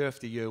sort of year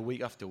after year,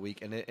 week after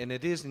week, and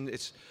it isn't.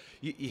 It's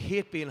you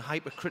hate being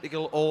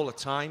hypercritical all the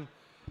time,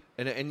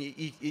 and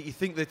you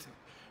think that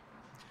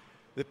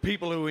the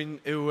people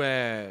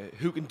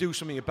who can do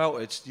something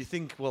about it, you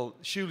think, well,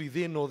 surely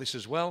they know this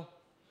as well.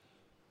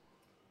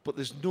 But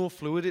there's no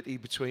fluidity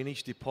between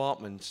each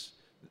department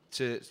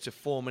to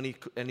form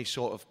any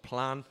sort of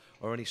plan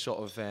or any sort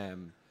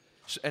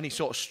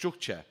of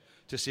structure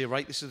to say,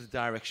 right, this is the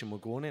direction we're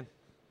going in.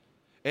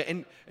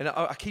 And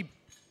I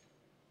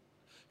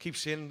keep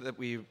saying that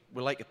we're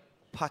like a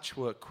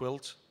patchwork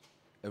quilt,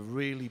 a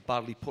really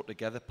badly put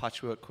together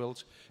patchwork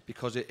quilt,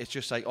 because it's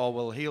just like, oh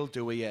well, he'll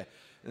do here,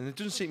 and it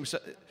doesn't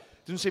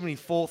seem any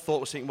forethought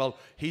was thinking, well,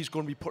 he's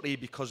going to be put here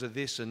because of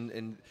this,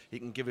 and he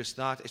can give us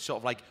that. It's sort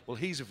of like, well,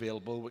 he's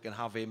available, we can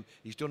have him.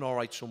 He's done all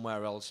right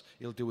somewhere else.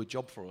 He'll do a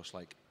job for us,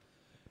 like.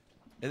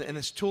 And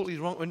it's totally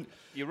wrong. When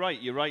you're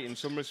right in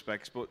some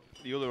respects, but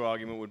the other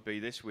argument would be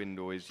this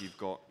window is you've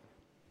got.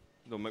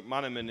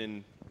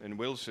 McManaman and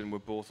Wilson were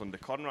both under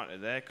contract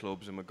at their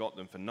clubs, and we got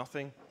them for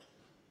nothing.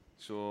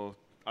 So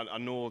I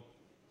know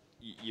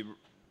you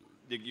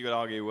could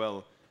argue,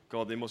 well,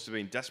 God, they must have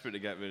been desperate to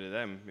get rid of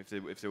them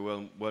if they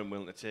weren't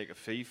willing to take a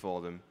fee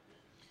for them.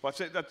 But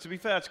to be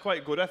fair, it's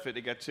quite a good effort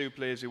to get 2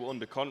 players who were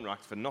under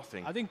contract for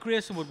nothing. I think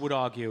Grayson would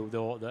argue,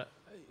 though, that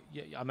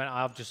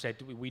I've just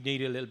said we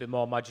need a little bit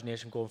more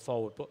imagination going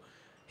forward, but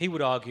he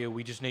would argue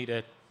we just need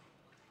to.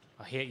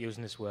 I hate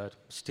using this word,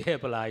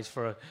 stabilise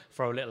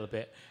for a little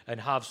bit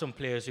and have some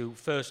players who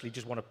firstly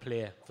just want to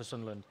play for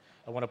Sunderland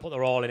and want to put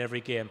their all in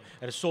every game.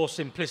 And it's so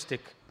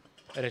simplistic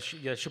and it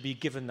should be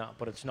given that,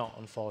 but it's not,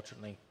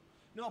 unfortunately.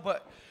 No,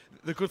 but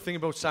the good thing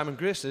about Simon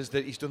Grayson is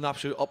that he's done the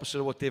absolute opposite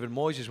of what David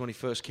Moyes is when he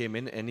first came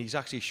in, and he's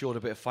actually showed a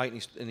bit of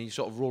fight, and he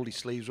sort of rolled his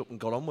sleeves up and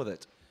got on with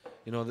it.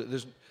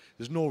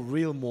 There's no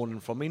real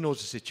mourning from him. He knows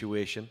the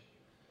situation.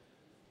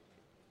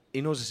 He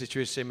knows the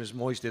situation same as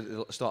Moyes did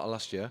at the start of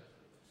last year.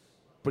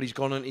 But he's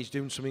gone and he's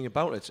doing something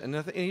about it, and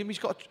I think he's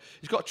got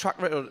a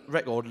track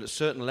record at a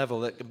certain level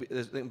that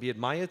can be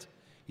admired.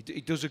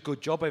 He does a good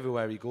job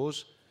everywhere he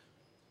goes.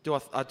 I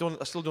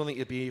still don't think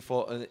he'd be here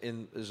for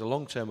as a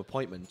long-term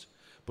appointment,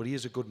 but he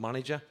is a good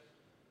manager,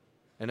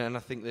 and I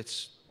think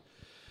that's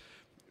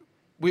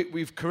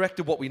we've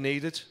corrected what we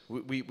needed.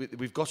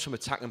 We've got some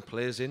attacking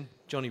players in.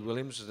 Johnny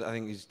Williams, I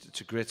think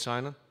it's a great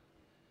signing.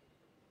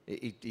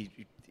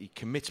 He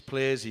commits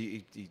players.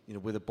 He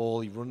with the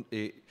ball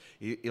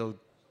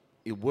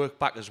he'll work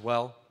back as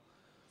well.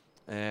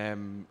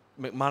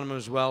 McManaman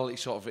as well.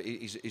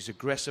 He's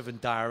aggressive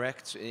and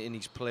direct in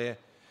his play.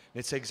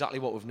 It's exactly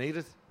what we've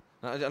needed.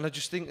 And I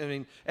just think,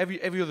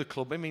 every other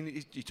club.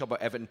 You talk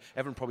about Everton.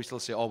 Everton probably still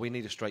say, "Oh, we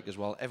need a striker as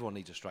well." Everyone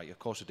needs a striker. Of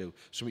course they do.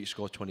 Somebody to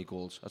score 20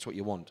 goals. That's what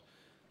you want.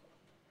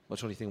 That's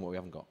the only thing what we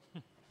haven't got.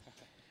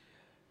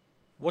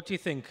 What do you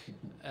think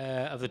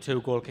of the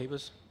 2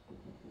 goalkeepers?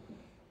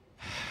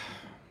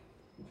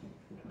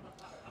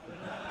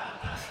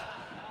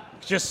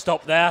 Just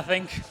stop there, I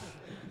think.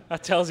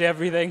 That tells you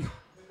everything.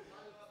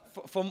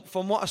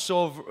 From what I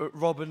saw of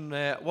Robin,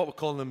 what we're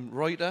calling them,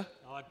 Reuter.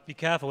 Oh, be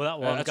careful with that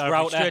one. It's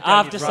Reuter.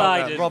 I've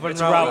decided Robin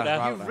it's Reuter.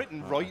 Reuter. You've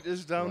written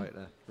Reuters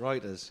down.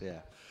 Reuters,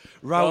 yeah.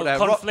 Well,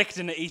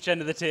 conflicting at each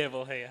end of the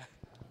table here.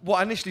 What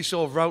I initially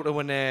saw of Reuter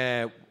when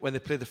they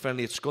played the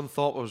friendly at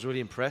Scunthorpe, I was really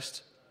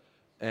impressed.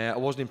 I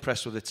wasn't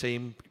impressed with the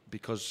team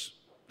because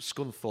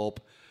Scunthorpe,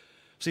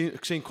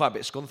 seen quite a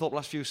bit of Scunthorpe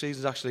last few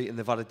seasons actually, and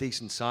they've had a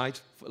decent side,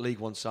 League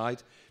One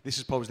side. This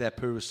is probably their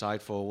poorest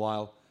side for a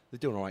while. They're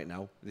doing all right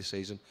now this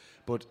season,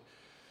 but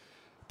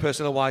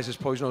personnel-wise, it's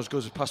probably not as good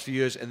as the past few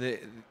years, and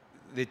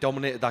they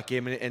dominated that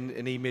game,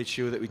 and he made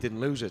sure that we didn't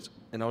lose it.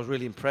 And I was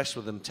really impressed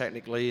with him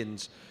technically,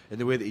 and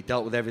the way that he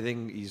dealt with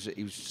everything. He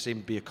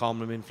seemed to be a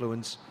calming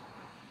influence.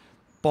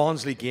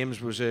 Barnsley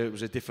games was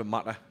a different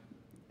matter,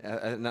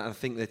 and I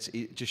think that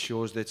it just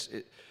shows that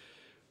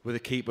with a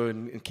keeper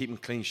and keeping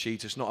clean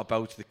sheets, it's not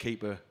about the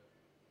keeper.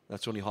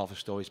 That's only half the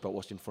story. It's about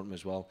what's in front of him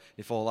as well.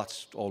 If all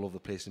that's all over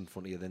the place in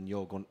front of you, then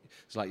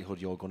it's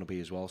likelihood you're going to be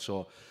as well.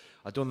 So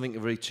I don't think I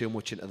read too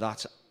much into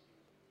that.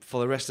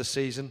 For the rest of the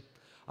season,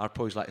 I'd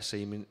probably like to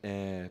see him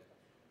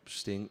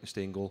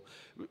staying goal.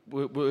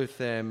 With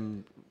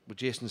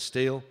Jason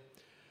Steele,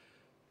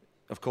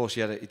 of course,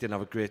 he didn't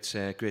have a great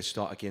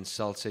start against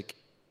Celtic.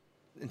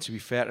 And to be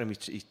fair to him,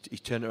 he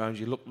turned it around.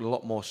 He looked a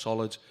lot more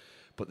solid.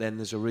 But then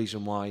there's a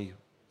reason why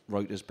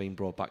Reuter's been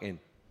brought back in.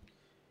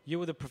 You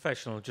were the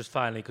professional, just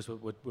finally, because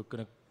we're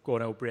going to go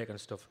on our break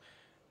and stuff.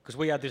 Because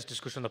we had this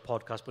discussion on the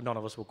podcast, but none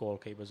of us were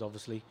goalkeepers,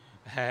 obviously.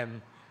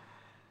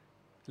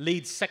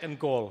 Leeds' second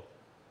goal.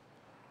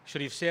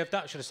 Should he have saved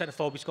that? Should a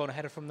centre-forward be scoring a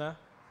header from there?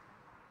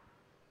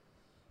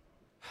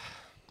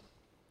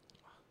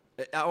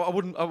 I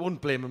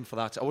wouldn't blame him for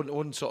that. I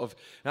wouldn't sort of.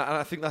 And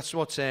I think that's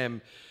what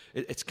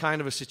it's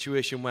kind of a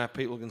situation where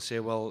people can say,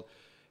 well,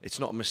 it's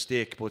not a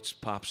mistake, but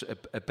perhaps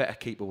a better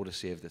keeper would have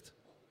saved it.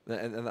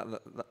 And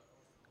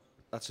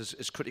that's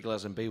as critical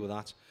as I can be with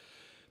that.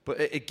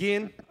 But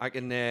again, I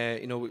can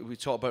we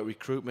talk about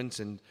recruitment,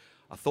 and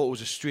I thought it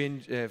was a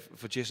strange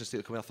for Jason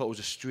Steele to come in. I thought it was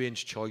a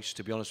strange choice,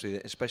 to be honest with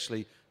you,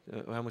 especially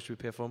how much do we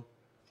pay for him?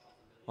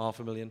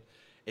 $500,000.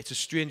 It's a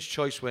strange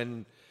choice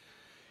when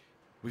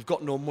we've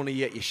got no money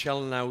yet. You're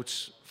shelling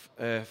out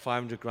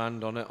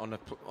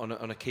 $500,000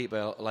 on a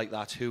keeper like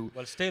that.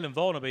 Well, Steele and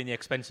Vaughan have been the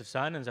expensive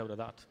signings out of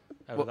that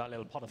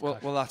little pot of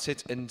cash. Well, that's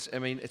it. And I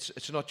mean,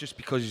 it's not just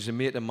because he's a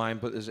mate of mine,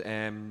 but there's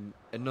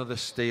another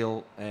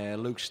Steele,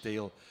 Luke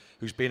Steele,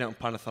 who's been out in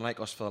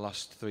Panathinaikos for the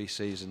last 3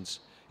 seasons.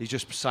 He's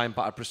just signed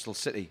back at Bristol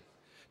City.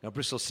 Now,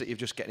 Bristol City have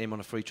just getting him on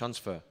a free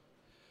transfer.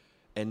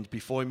 And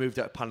before he moved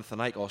out of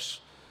Panathinaikos,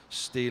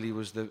 Steele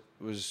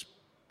was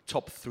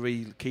top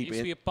 3 keeper. He used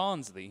to be at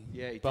Barnsley.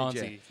 Yeah, he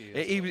Barnsley, did.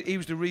 Yeah. He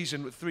was the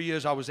reason. 3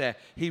 years I was there,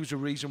 he was the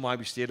reason why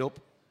we stayed up.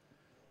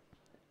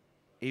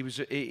 He was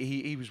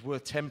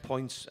worth 10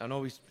 points. I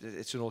know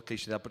it's an old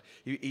cliche that, but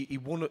he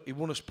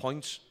won us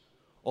points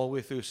all the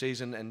way through the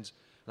season, and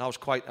I was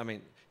quite. I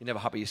mean, you're never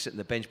happy you sit on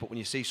the bench, but when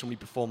you see somebody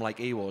perform like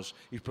he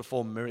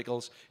performed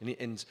miracles,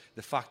 and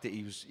the fact that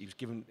he was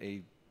given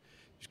a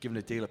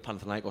deal at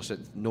Panathinaikos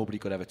that nobody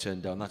could ever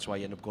turn down. That's why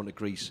he ended up going to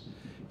Greece.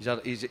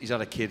 He's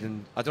had a kid,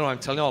 and I don't know. I'm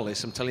telling you all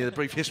this. I'm telling you the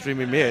brief history of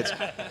my mate.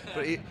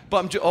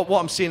 What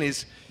I'm saying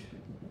is,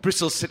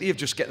 Bristol City have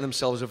just getting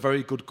themselves a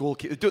very good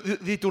goalkeeper.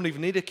 They don't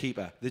even need a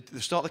keeper. They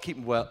start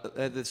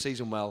the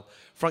season well.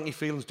 Frankie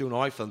Phelan's doing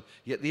all right for them.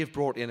 Yet they've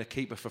brought in a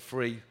keeper for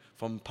free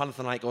from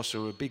Panathinaikos,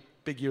 who are a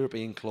big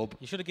European club.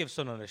 You should have given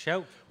Son a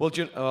shout. Well,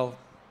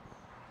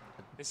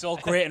 it's all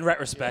great in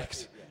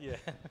retrospect. Yeah.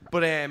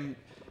 But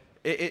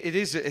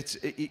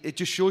it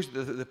just shows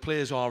that the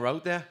players are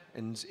out there,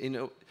 and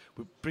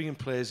we're bringing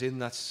players in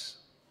that's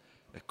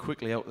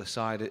quickly out the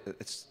side.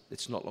 It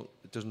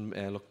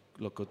doesn't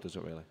look good, does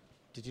it really?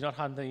 Did you not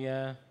hand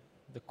the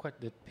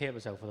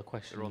papers out for the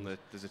questions?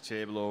 There's a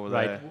table over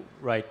there.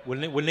 Right.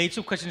 We'll need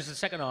some questions in the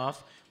second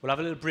half. We'll have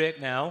a little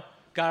break now.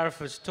 Gareth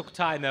has took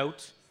time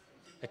out.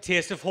 A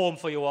taste of home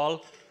for you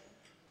all.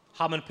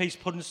 Ham and peas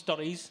pudding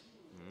stotties.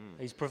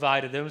 He's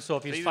provided them. So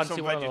if you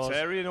fancy one of those.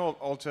 Vegetarian or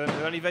alternative? Are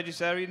there any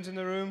vegetarians in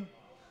the room?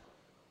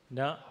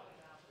 No.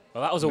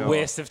 Well, that was a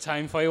waste of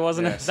time for you,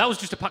 wasn't it? That was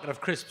just a packet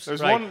of crisps. There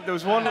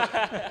was one.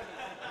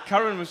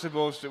 Karen was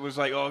supposed to. It was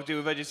like, I'll do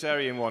a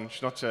vegetarian one.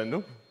 She's not turned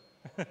up.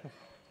 Oh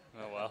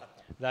well.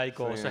 There you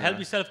go. So help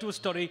yourself to a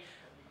study.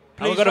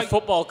 We've got a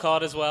football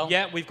card as well.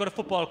 Yeah, we've got a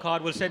football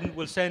card. We'll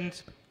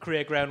send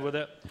Craig round with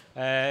it.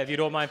 If you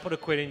don't mind, put a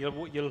quid in.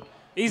 You'll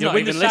He's not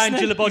even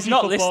listening. He's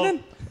not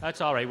listening.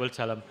 That's all right. We'll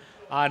tell him.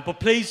 But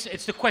please,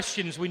 it's the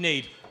questions we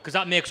need, because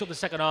that makes up the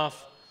second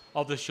half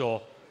of the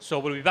show. So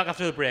we'll be back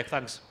after the break.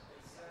 Thanks.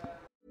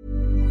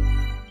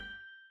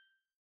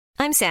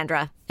 I'm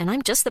Sandra, and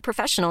I'm just the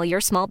professional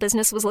your small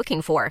business was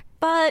looking for.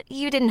 But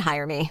you didn't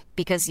hire me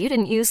because you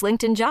didn't use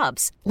LinkedIn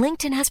Jobs.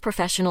 LinkedIn has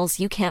professionals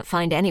you can't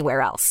find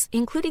anywhere else,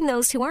 including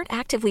those who aren't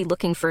actively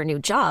looking for a new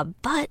job,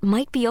 but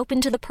might be open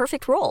to the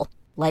perfect role,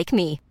 like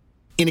me.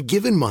 In a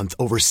given month,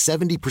 over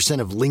 70%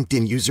 of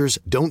LinkedIn users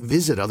don't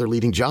visit other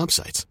leading job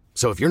sites.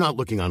 So if you're not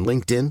looking on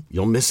LinkedIn,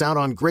 you'll miss out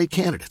on great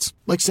candidates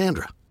like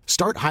Sandra.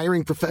 Start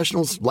hiring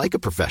professionals like a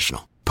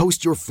professional.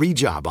 Post your free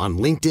job on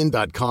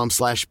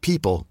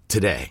linkedin.com/people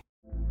today.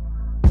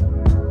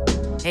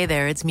 Hey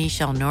there, it's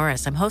Michelle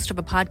Norris. I'm host of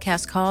a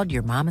podcast called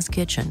Your Mama's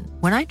Kitchen.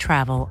 When I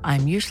travel,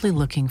 I'm usually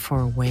looking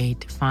for a way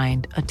to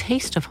find a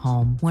taste of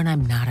home when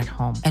I'm not at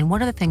home. And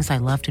one of the things I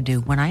love to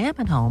do when I am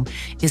at home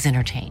is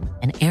entertain.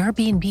 And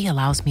Airbnb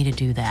allows me to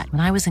do that.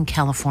 When I was in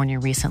California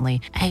recently,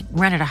 I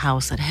rented a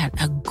house that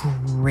had a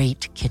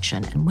great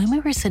kitchen. And when we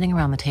were sitting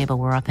around the table,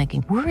 we were all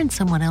thinking, we're in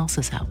someone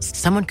else's house.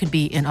 Someone could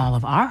be in all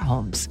of our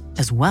homes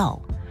as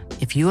well.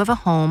 If you have a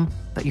home,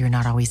 but you're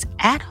not always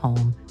at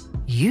home,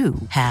 you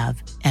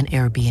have an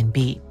Airbnb.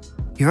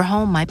 Your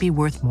home might be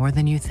worth more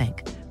than you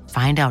think.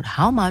 Find out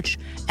how much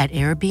at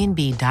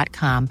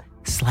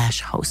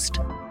airbnb.com/host.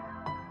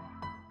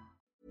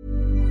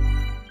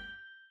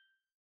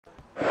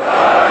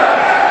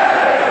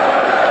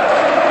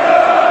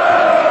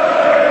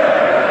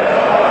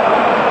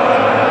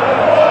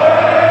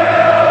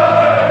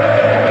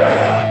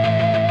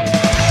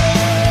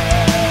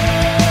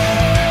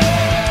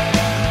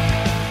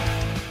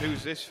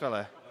 Who's this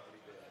fella?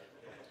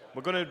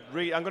 I'm going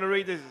to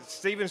read this.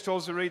 Stephen's told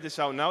us to read this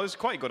out now. It's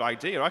quite a good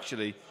idea,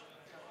 actually.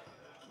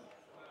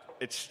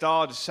 It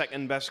starred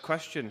second best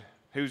question.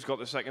 Who's got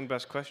the second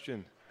best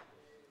question?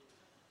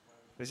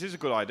 This is a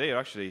good idea,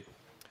 actually.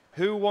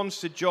 Who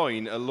wants to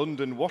join a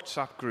London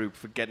WhatsApp group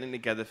for getting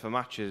together for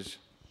matches?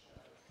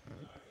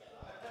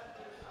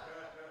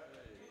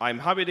 I'm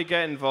happy to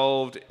get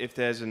involved if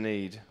there's a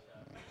need.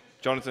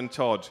 Jonathan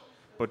Todd,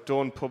 but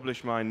don't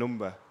publish my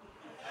number.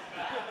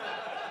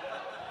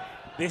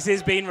 This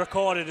is being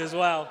recorded as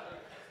well.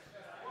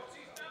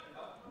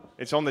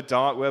 It's on the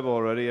dark web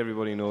already.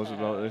 Everybody knows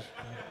about this.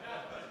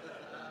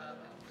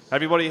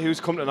 Everybody who's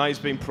come tonight has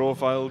been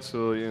profiled,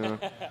 so, you know,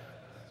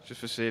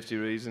 just for safety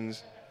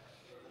reasons.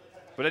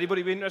 But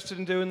anybody be interested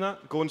in doing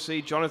that? Go and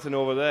see Jonathan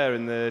over there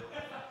in the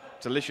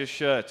delicious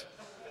shirt.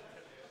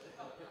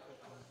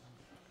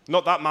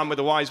 Not that man with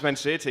the Wise Men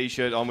Say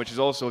t-shirt on, which is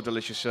also a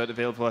delicious shirt,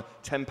 available for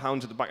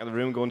 £10 at the back of the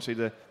room. Go and see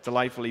the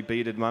delightfully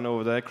bearded man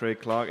over there,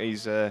 Craig Clark.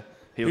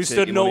 Who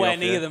stood nowhere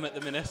near them at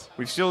the minute.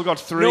 We've still got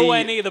 3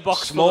 nowhere near the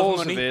box full of smalls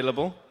money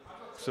available,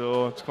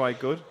 so it's quite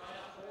good.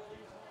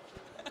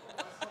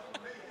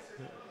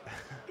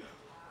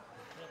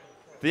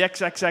 The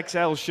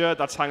XXXL shirt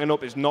that's hanging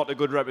up is not a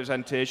good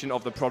representation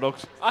of the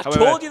product. I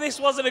However, told you this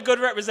wasn't a good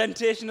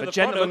representation of the product.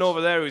 The gentleman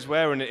over there who's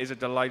wearing it is a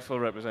delightful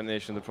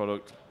representation of the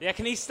product. Yeah,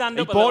 can he stand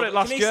up? He bought it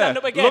last year. Can he stand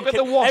up again? Look at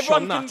the wash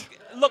on that.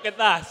 Look at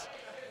that.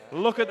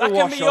 Look at the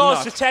wash wash on that. That can be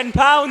yours for £10.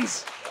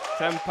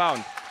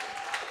 £10.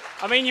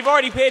 I mean, you've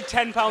already paid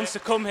 £10 to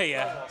come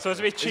here, so it's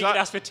a bit cheap to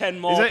ask for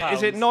 £10 more.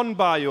 Is it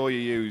non-bio you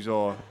use,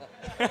 or?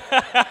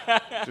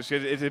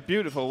 It's a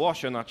beautiful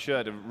wash on that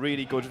shirt, a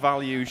really good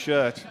value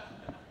shirt.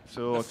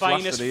 So the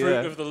finest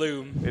fruit of the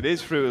loom. It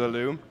is fruit of the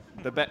loom.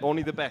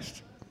 Only the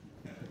best.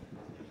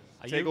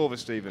 Take over,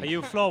 Stephen. Are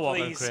you floor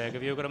walking, Please. Craig?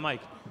 Have you got a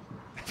mic?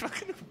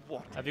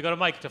 What? Have you got a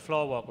mic to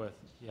floor walk with?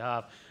 You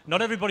have.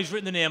 Not everybody's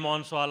written the name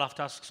on, so I'll have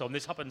to ask some.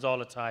 This happens all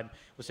the time.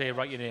 We'll say,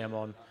 write your name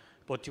on.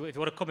 But if you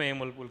want to come in,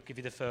 we'll give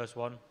you the first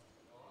one.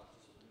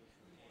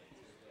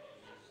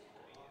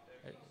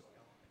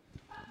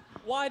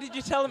 Why did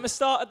you tell him to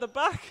start at the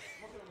back?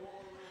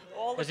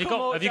 Have you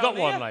got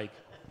one, like?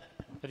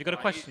 Have you got a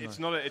question? Has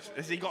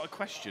he got a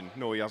question?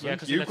 No, he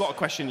hasn't. Yeah, You've got a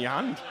question in your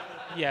hand.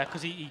 Yeah,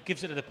 because he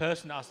gives it to the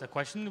person to ask the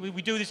question.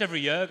 We do this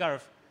every year,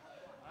 Gareth.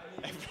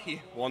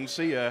 Once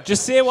a year.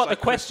 Just say what the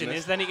question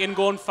is, then you can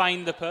go and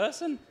find the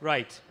person.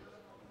 Right.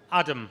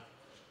 Adam.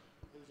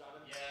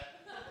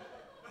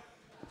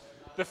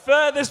 The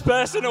furthest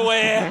person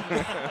away.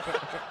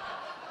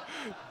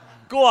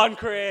 Go on,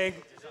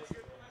 Craig.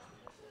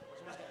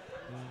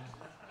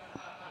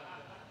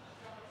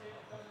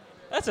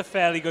 That's a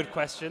fairly good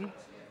question.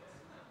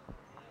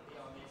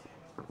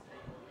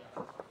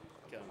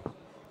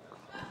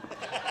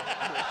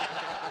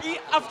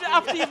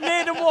 After you've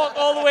made him walk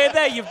all the way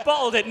there, you've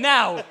bottled it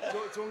now.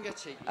 Don't get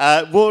cheeky.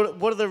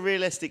 What are the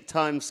realistic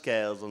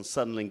timescales on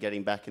Sunderland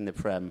getting back in the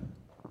Prem?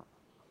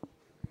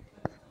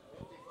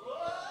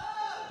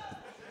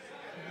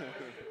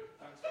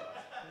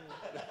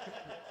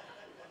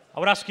 I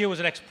would ask you as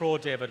an ex-pro,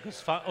 David,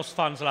 because us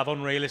fans will have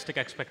unrealistic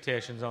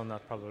expectations on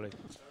that, probably.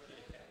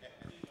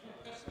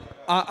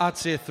 I'd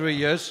say 3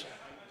 years.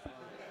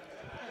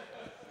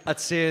 I'd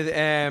say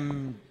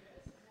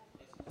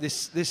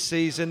this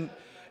season,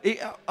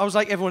 I was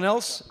like everyone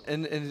else,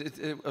 and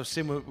I was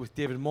saying with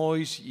David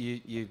Moyes,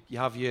 you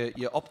have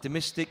you're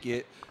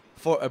optimistic.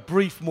 For a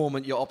brief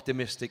moment, you're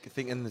optimistic,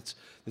 thinking that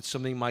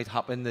something might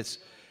happen.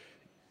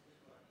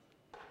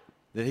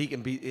 That he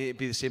can be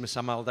the same as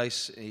Sam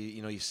Allardyce.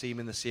 You see him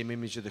in the same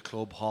image of the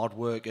club, hard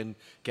work and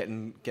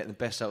getting the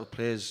best out of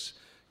players,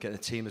 getting a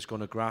team that's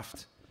going to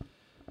graft.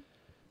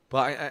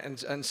 But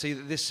and see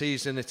that this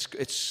season,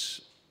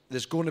 it's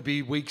there's going to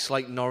be weeks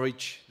like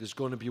Norwich. There's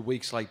going to be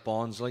weeks like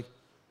Barnsley.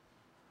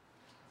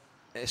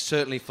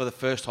 Certainly for the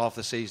first half of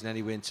the season,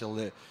 anyway, until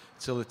the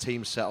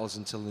team settles,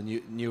 until the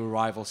new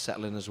arrivals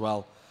settle in as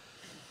well.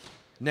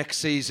 Next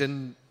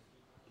season,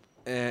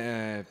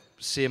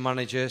 same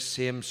manager,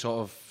 same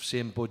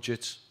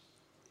budget.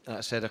 Like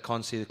I said, I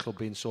can't see the club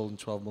being sold in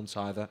 12 months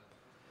either.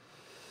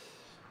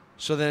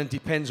 So then it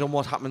depends on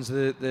what happens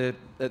at the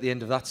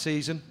end of that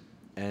season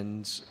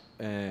and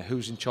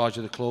who's in charge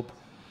of the club,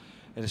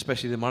 and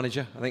especially the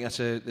manager. I think that's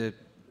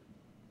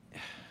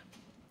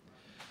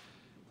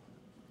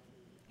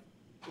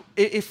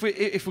if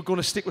we're going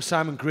to stick with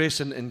Simon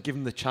Grace and give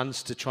him the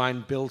chance to try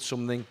and build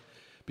something,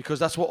 because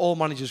that's what all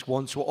managers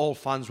want, what all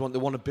fans want. They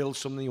want to build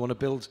something. You want to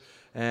build.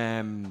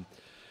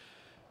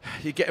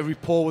 You get a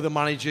rapport with the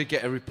manager,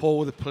 get a rapport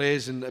with the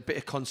players, and a bit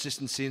of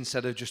consistency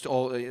instead of just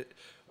all.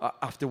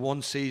 After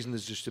one season,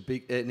 there's just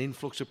an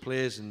influx of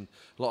players and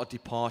a lot of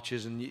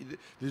departures, and you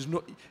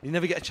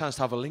never get a chance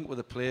to have a link with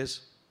the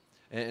players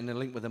and a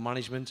link with the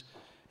management.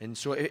 And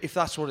so, if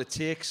that's what it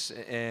takes,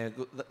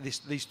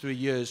 these 3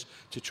 years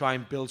to try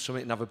and build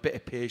something and have a bit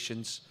of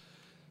patience,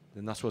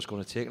 then that's what it's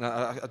going to take. And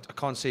I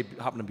can't see it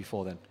happening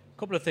before then. A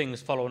couple of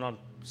things following on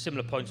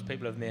similar points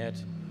people have made.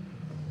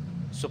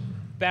 So,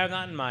 bearing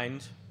that in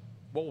mind,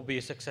 what will be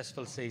a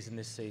successful season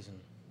this season?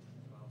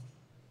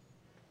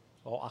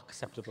 Or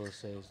acceptable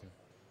season?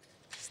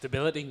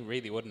 Stability,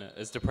 really, wouldn't it?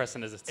 As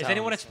depressing as it sounds. Is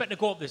anyone expecting to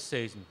go up this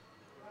season?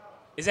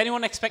 Is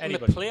anyone expecting the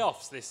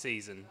playoffs this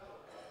season?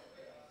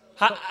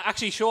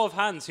 Actually, show of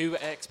hands, who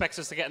expects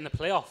us to get in the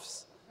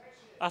playoffs?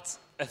 That's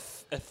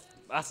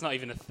that's not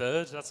even a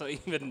third. That's not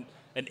even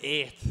an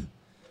eighth.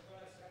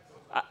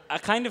 I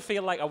kind of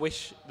feel like I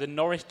wish the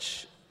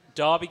Norwich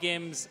Derby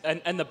games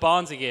and the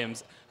Barnsley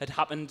games had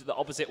happened the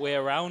opposite way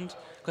around.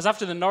 Because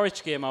after the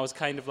Norwich game, I was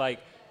kind of like,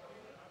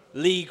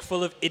 league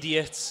full of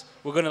idiots.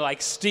 We're going to like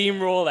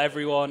steamroll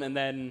everyone, and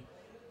then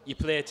you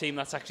play a team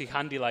that's actually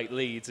handy like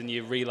Leeds, and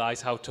you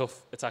realise how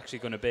tough it's actually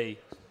going to be.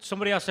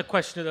 Somebody asked a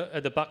question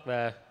at the back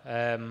there,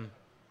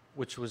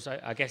 which was,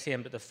 I guess,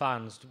 aimed at the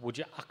fans. Would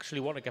you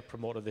actually want to get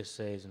promoted this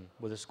season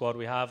with the squad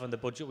we have and the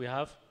budget we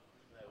have?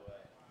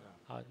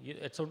 No way.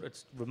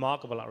 It's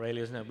remarkable, that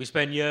really, isn't it? We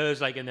spend years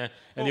like in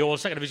the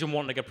old second division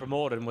wanting to get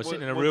promoted, and we're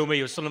sitting in a room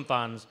here with Sunderland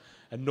fans,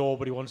 and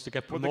nobody wants to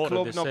get promoted. Would the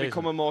club this not season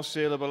become a more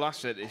saleable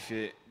asset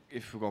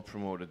if we got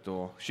promoted,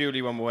 though?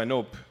 Surely when we went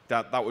up,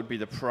 that would be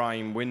the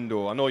prime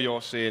window. I know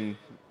you're saying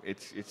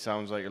it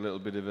sounds like a little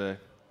bit of a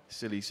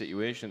silly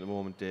situation at the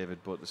moment, David,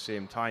 but at the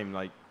same time,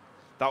 like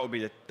that would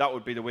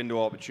be the window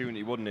of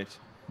opportunity, wouldn't it?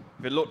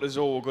 If it looked as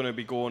though we're going to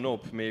be going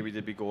up, maybe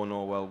they'd be going,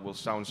 oh well, we'll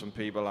sound some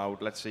people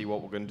out. Let's see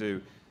what we're going to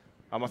do.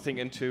 Am I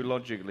thinking too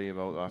logically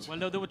about that? Well,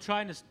 no, he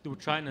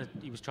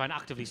was trying to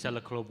actively sell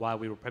a club while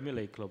we were a Premier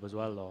League club as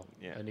well, though.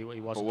 Yeah. And he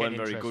wasn't but getting weren't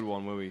very interest. good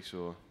one, were we?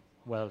 So.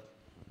 Well,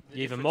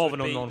 even more of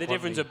an unknown The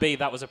difference would be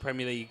that was a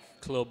Premier League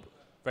club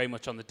very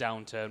much on the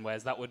downturn,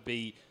 whereas that would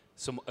be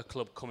a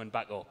club coming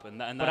back up.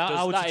 And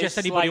I would suggest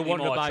anybody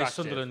wanting to buy attractive.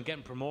 Sunderland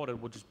getting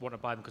promoted would just want to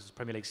buy them because it's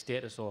Premier League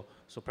status, so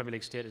Premier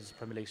League status is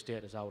Premier League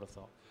status, I would have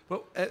thought.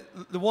 Well,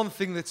 the one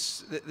thing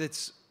that's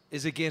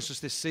is against us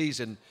this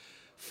season,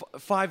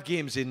 5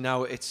 games in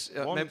now, it's...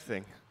 one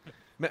thing.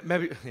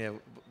 Maybe, yeah,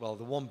 well,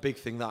 the one big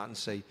thing that I can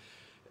see,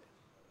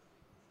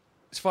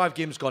 it's 5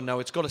 games gone now,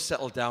 it's got to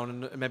settle down,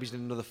 and maybe it's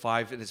another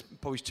 5, and it's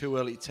probably too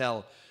early to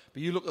tell.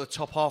 But you look at the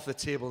top half of the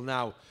table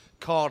now,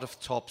 Cardiff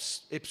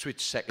tops,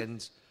 Ipswich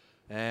second,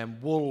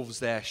 Wolves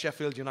there,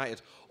 Sheffield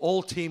United,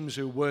 all teams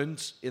who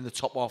weren't in the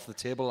top half of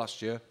the table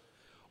last year,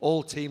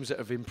 all teams that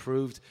have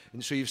improved.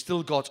 And so you've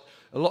still got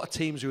a lot of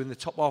teams who were in the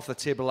top half of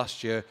the table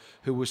last year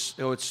who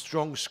had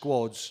strong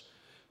squads,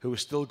 who are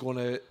still going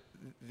to...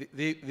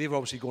 They're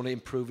obviously going to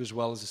improve as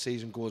well as the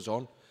season goes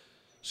on.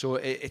 So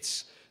they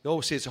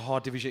always say it's a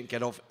hard division to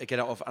get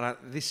out of, and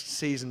this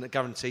season, I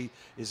guarantee,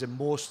 is the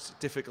most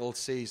difficult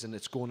season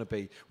it's going to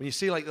be. When you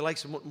see like the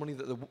likes of money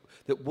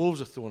that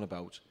Wolves are throwing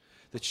about,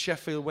 that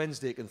Sheffield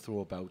Wednesday can throw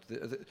about,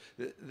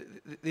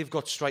 they've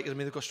got strikers. I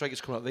mean, they've got strikers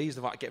coming out of these.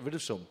 They've had to get rid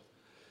of some.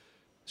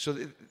 So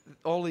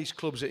all these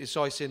clubs, it's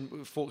always saying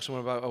we focus on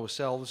about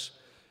ourselves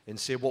and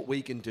say what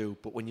we can do.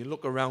 But when you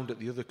look around at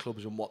the other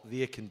clubs and what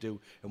they can do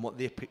and what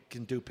they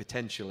can do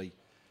potentially,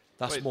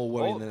 that's more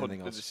worrying than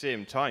anything else. At the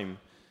same time,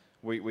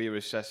 we're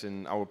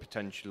assessing our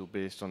potential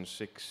based on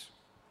 6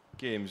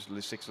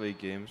 league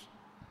games.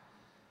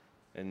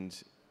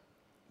 And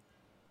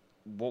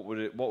what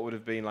would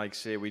have been like,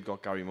 say, we'd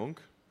got Gary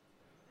Monk,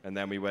 and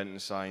then we went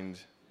and signed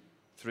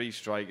 3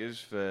 strikers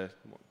for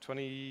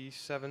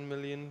 27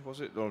 million, was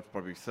it? Or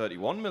probably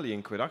 31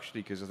 million quid,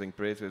 actually, because I think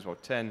Braithwaite was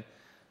about 10,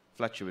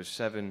 Fletcher was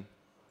 7,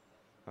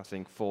 I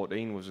think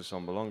 14 was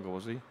Assombalonga,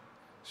 was he?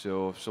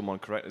 So if someone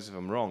correct us if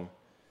I'm wrong.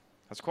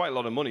 That's quite a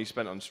lot of money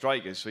spent on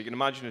strikers. So you can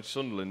imagine at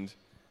Sunderland,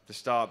 the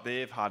start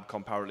they've had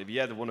comparatively.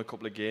 Yeah, they've won a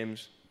couple of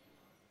games,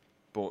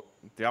 but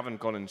they haven't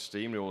gone and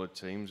steamrolled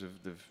teams.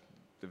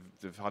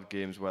 They've had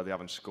games where they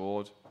haven't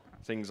scored,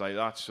 things like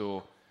that.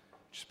 So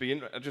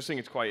I just think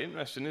it's quite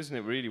interesting, isn't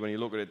it, really, when you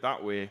look at it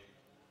that way.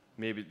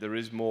 Maybe there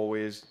is more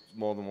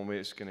than one way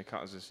to skin a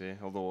cat, as they say,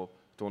 although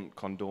don't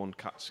condone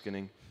cat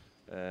skinning.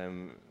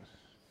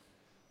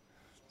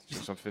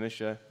 Just on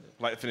finish, yeah.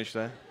 Like to finish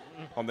there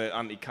on the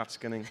anti-cat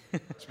skinning.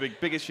 It's a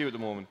big issue at the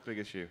moment. Big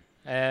issue.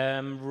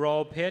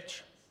 Rob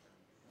H.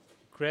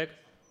 Craig,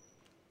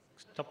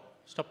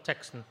 stop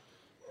texting.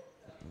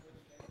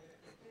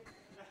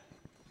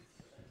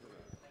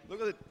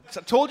 Look at it.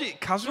 I told you,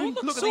 Kazri.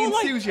 Look at the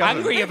enthusiasm.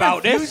 Angry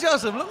about this.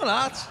 Enthusiasm, look at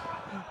that.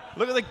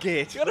 Look at the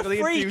gate. You got look a at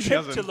the free trip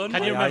enthusiasm. to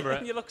London. Can you remember it?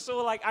 And you look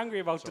so like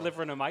angry about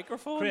delivering a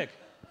microphone.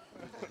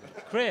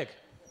 Craig,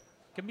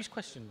 give me his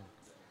question.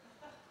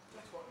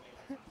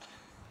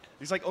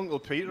 He's like Uncle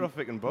Peter off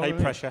Vic and Bob. High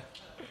pressure.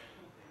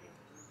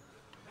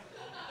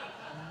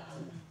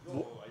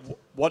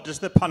 What does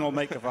the panel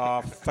make of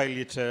our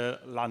failure to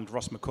land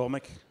Ross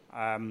McCormick?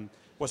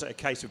 Was it a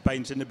case of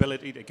Bain's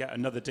inability to get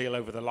another deal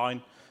over the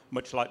line,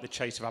 much like the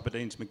chase of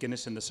Aberdeen's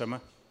McGuinness in the summer?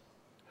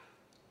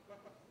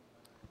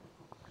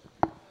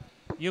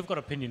 You've got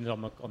opinions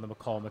on the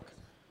McCormick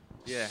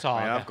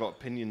saga. I've got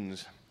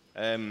opinions.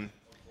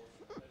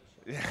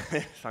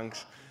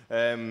 Thanks.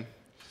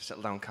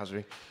 Settle down,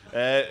 Kazri.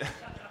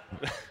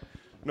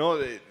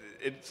 No,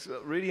 it's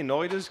really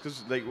annoyed us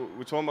because like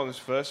we're talking about this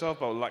first half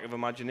about lack of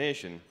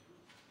imagination.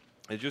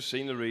 It just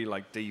seemed to really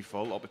like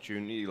default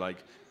opportunity, like,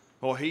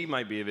 oh, he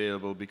might be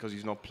available because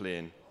he's not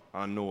playing.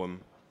 I know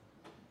him,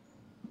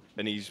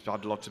 and he's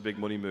had lots of big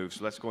money moves.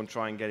 So let's go and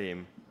try and get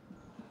him.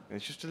 And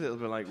it's just a little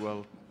bit like,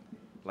 well,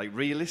 like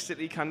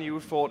realistically, can you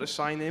afford to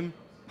sign him?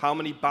 How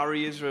many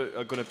barriers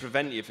are going to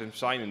prevent you from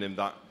signing him?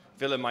 That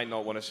Villa might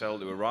not want to sell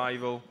to a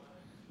rival.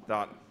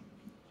 That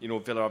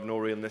Villa have no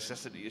real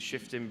necessity to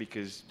shift him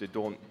because they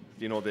don't.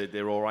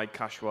 They're all right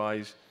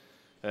cash-wise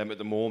at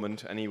the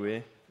moment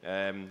anyway.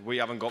 We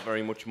haven't got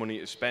very much money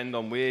to spend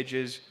on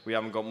wages. We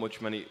haven't got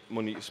much money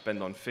to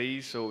spend on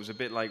fees. So it was a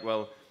bit like,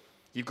 well,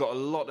 you've got a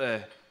lot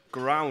of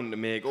ground to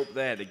make up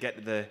there to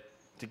get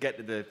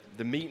to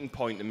the meeting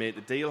point to make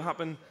the deal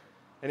happen.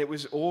 And it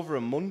was over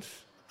a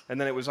month, and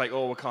then it was like,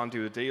 oh, we can't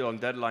do the deal on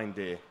deadline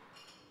day.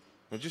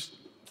 I just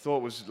thought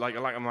it was like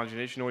a lack of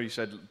imagination. Or you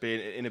said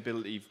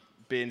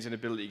Bain's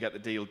inability to get the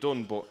deal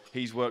done, but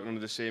he's working under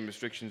the same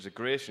restrictions as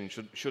Grayson.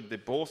 Should they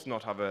both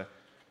not have a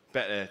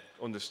better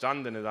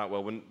understanding of that?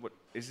 Well,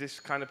 is this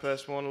kind of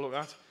person we want to look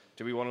at?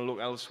 Do we want to look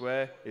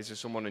elsewhere? Is there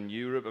someone in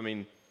Europe? I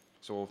mean,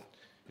 so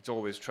it's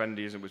always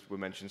trendy, isn't it? We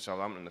mentioned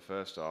Southampton in the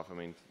first half. I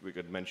mean, we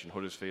could mention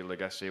Huddersfield. I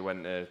guess they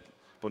went to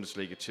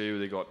Bundesliga 2.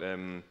 They got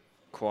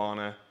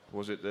Quana,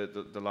 was it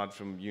the lad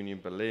from Union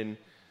Berlin?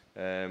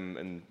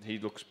 And he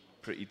looks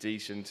pretty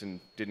decent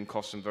and didn't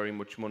cost them very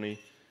much money.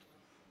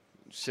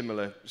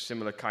 Similar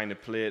kind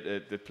of play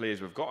to the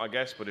players we've got, I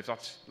guess. But if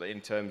that's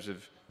in terms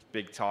of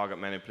big target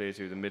men who play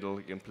through the middle,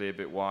 you can play a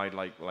bit wide,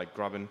 like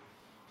Graben.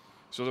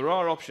 So there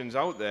are options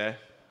out there.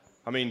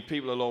 I mean,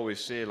 people will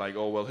always say like,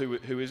 oh well,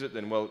 who is it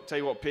then? Well, tell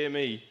you what, pay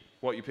me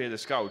what you pay the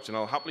scouts, and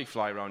I'll happily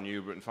fly around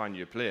Newbury and find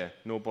you a player.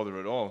 No bother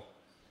at all.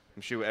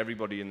 I'm sure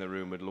everybody in the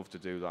room would love to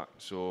do that.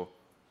 So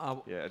I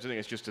just think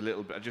it's just a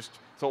little bit. I just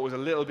thought it was a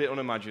little bit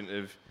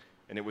unimaginative,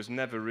 and it was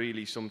never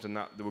really something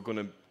that they were going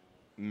to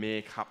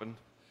make happen.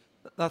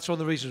 That's one of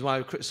the reasons why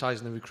we're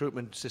criticising the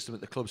recruitment system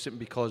at the club, simply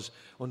because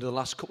under the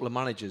last couple of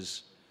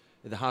managers,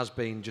 there has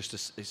been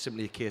just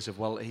simply a case of,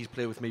 well, he's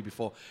played with me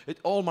before.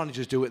 All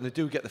managers do it, and they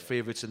do get the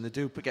favourites, and they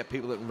do get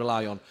people that can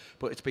rely on,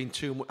 but it's been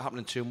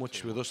happening too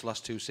much with us the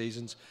last 2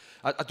 seasons.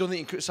 I don't think you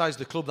can criticise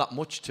the club that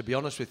much, to be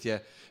honest with you,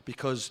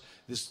 because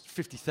there's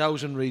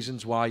 50,000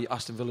 reasons why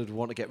Aston Villa would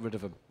want to get rid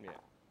of him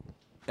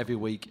every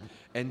week.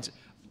 And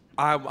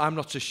I'm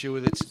not so sure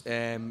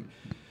that...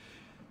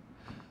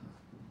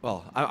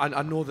 Well,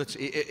 I know that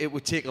it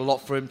would take a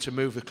lot for him to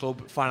move the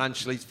club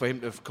financially, for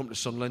him to have come to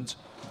Sunderland,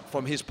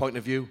 from his point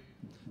of view,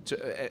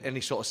 to any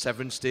sort of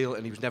severance deal,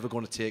 and he was never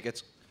going to take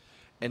it.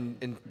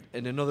 And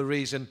another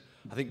reason,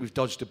 I think we've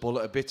dodged the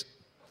bullet a bit,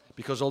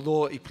 because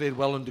although he played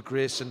well under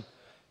Grayson,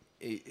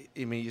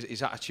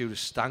 his attitude is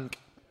stank.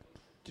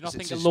 Do you not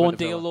think a loan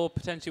deal, though,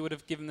 potentially would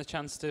have given the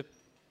chance to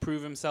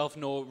prove himself?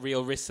 No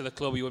real risk to the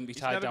club. He wouldn't be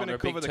tied down to a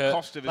big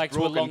like to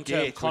a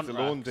long-term contract with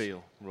the loan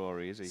deal,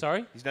 Rory, is he?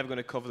 Sorry? He's never going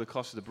to cover the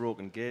cost of the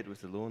broken gate with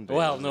the loan deal.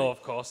 Well, no,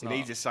 of course not. He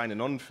needs to sign an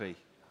on-fee.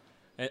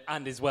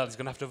 And as well, he's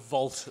going to have to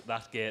vault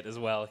that gate as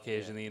well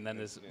occasionally, and then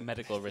there's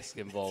medical risk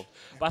involved.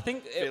 But I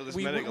think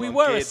we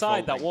were a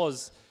side that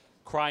was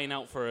crying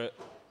out for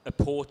a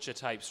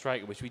poacher-type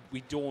striker, which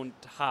we don't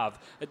have.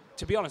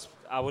 To be honest,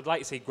 I would like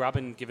to see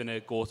Graben given a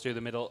go through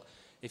the middle.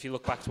 If you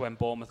look back to when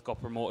Bournemouth got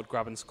promoted,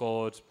 Graben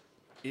scored.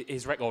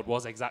 His record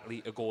was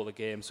exactly a goal a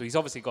game, so he's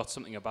obviously got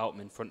something about him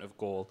in front of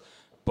goal.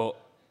 But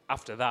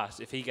after that,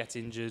 if he gets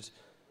injured,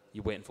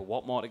 you're waiting for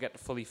Watmore to get to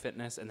fully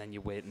fitness, and then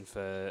you're waiting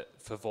for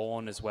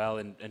Vaughan as well,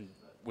 and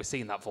we're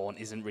seeing that Vaughan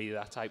isn't really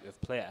that type of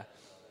player.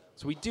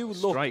 So we do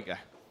look... Striker.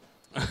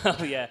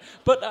 Yeah.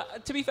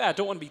 But to be fair, I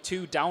don't want to be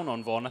too down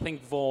on Vaughan. I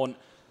think Vaughan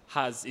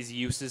has his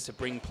uses to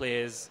bring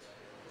players,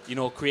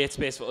 create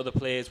space for other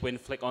players, win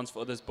flick-ons for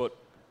others, but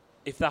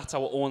if that's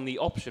our only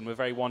option, we're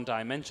very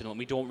one-dimensional and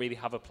we don't really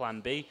have a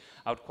plan B.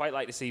 I would quite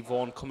like to see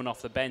Vaughan coming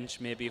off the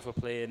bench, maybe if we're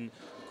playing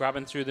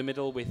Graben through the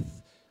middle with,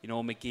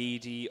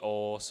 McGeady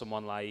or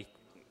someone like,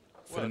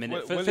 for the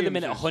minute,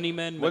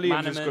 Honeyman,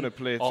 Williams McManaman. Is going to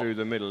play through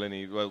the middle, and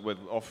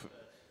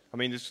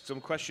there's some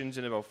questions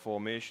in about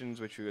formations,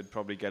 which we would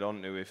probably get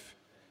onto if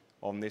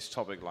on this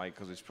topic,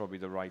 because it's probably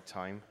the right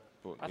time.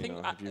 But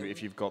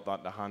if you've got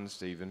that to hand,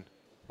 Stephen.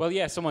 Well,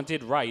 yeah, someone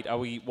did write,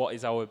 what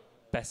is our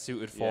best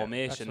suited Yeah,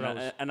 formation. that's what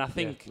I was And I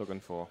think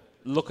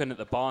looking at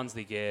the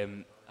Barnsley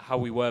game, how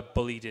we were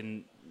bullied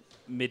in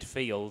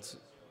midfield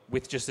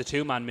with just a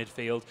two-man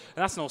midfield, and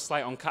that's no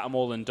slight on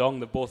Catamol and Dong.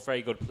 They're both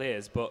very good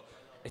players, but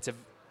it's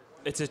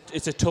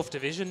a tough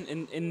division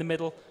in the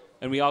middle,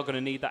 and we are going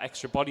to need that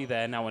extra body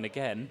there now and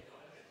again.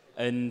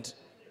 And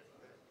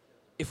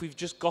if we've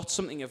just got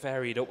something to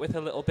vary it up with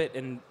a little bit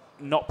and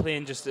not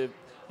playing just a...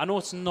 I know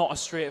it's not a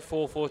straight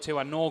 4-4-2.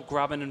 I know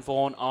Graben and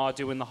Vaughan are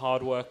doing the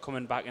hard work,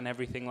 coming back and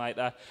everything like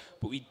that.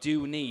 But we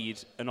do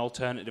need an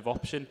alternative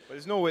option.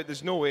 But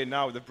there's no way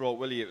now they've brought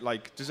Williams.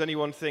 Like, does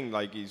anyone think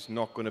like he's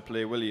not going to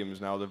play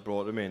Williams now they've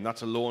brought him in?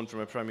 That's a loan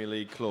from a Premier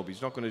League club.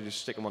 He's not going to just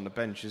stick him on the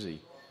bench, is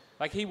he?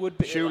 Like he would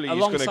be Surely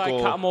alongside he's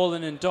go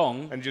Catamolin and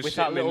Dong and just with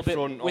that little bit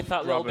Graben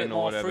or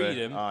more whatever.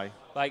 freedom. Aye.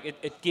 Like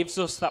it gives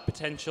us that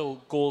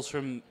potential goals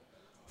from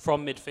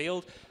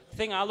midfield. The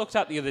thing I looked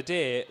at the other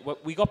day,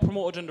 we got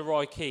promoted under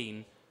Roy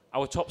Keane.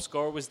 Our top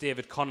scorer was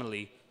David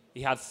Connolly.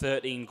 He had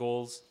 13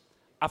 goals.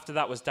 After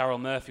that was Daryl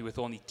Murphy with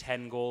only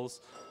 10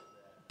 goals.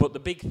 But the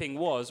big thing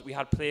was we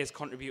had players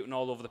contributing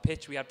all over the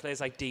pitch. We had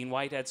players like Dean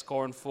Whitehead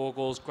scoring 4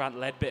 goals. Grant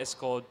Ledbetter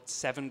scored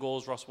 7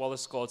 goals. Ross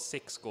Wallace scored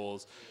 6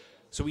 goals.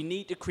 So we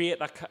need to create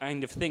that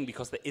kind of thing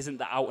because there isn't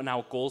the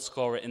out-and-out goal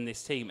scorer in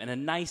this team. And a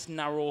nice,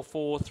 narrow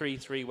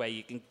 4-3-3 where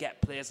you can get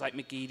players like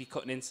McGeady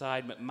cutting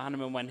inside,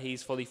 McManaman when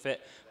he's fully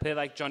fit, player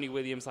like Johnny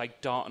Williams like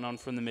darting on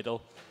from the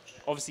middle.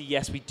 Obviously,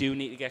 yes, we do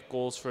need to get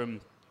goals from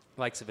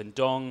likes of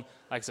Ndong,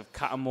 likes of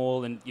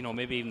Catamol, and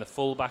maybe even the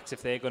fullbacks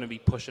if they're going to be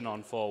pushing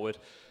on forward.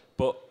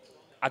 But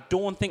I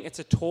don't think it's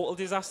a total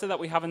disaster that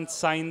we haven't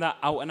signed that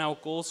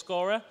out-and-out goal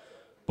scorer.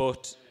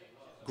 But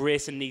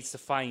Grayson needs to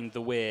find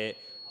the way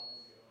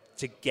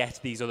to get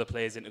these other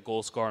players into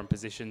goal-scoring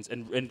positions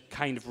and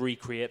kind of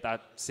recreate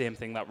that same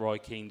thing that Roy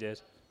Keane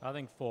did. I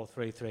think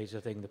 4-3-3 is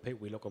the thing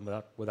that we look on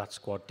with that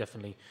squad,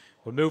 definitely.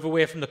 We'll move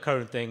away from the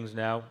current things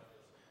now.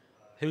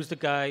 Who's the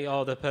guy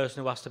or the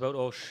person who asked about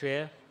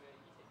O'Shea?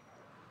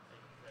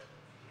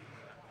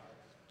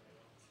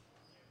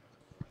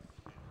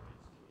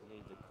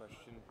 Need the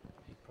question.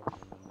 He probably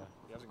remember.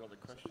 He hasn't got the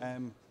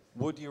question.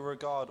 Would you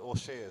regard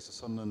O'Shea as a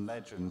Sunderland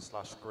legend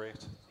 /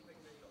 great?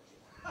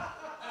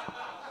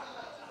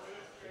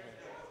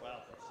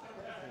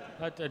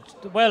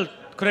 Well,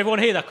 could everyone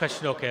hear that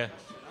question okay?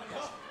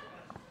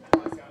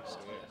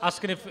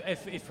 Asking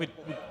if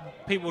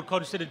people would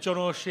consider John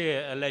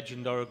O'Shea a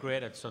legend or a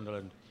great at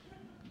Sunderland.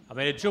 I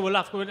mean, a Joe will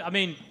laugh. I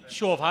mean,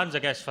 show of hands, I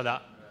guess, for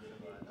that.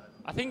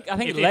 I think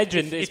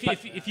legend is...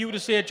 If you were to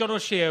say John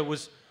O'Shea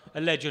was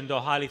a legend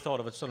or highly thought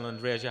of at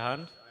Sunderland, raise your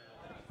hand.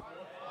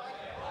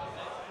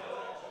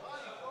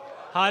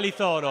 Highly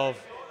thought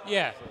of.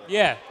 Yeah.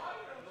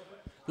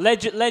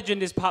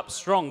 Legend is perhaps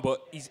strong,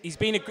 but he's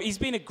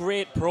been a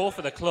great pro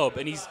for the club,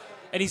 and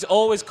he's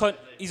always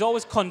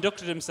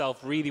conducted himself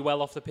really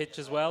well off the pitch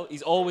as well.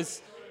 He's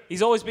always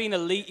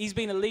been he's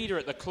been a leader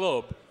at the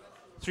club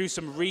through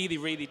some really,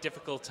 really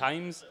difficult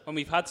times, and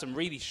we've had some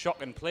really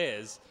shocking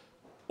players.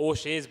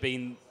 O'Shea's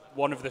been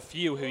one of the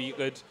few who you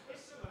could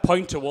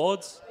point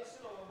towards.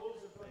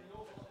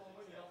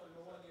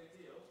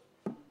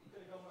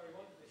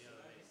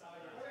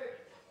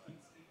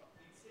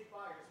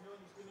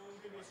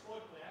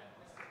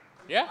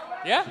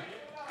 Yeah.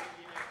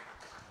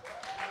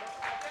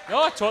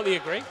 No, I totally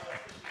agree.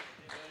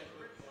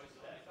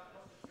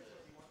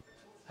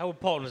 How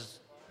important is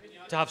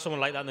to have someone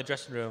like that in the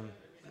dressing room,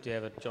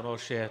 David? John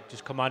O'Shea,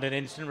 just commanding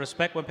instant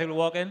respect when people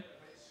walk in?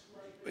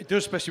 It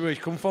does, especially where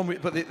he's come from.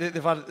 But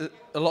they've had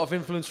a lot of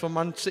influence from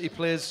Man City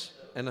players,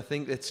 and I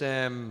think it's...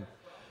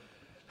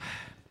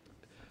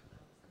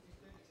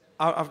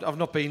 I've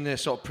not been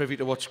sort of privy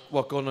to what's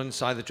going on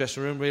inside the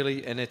dressing room,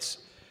 really, and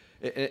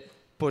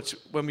but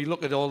when we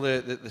look at all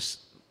the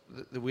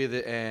way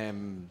that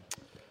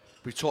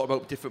we've talked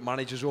about different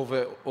managers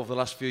over the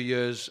last few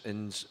years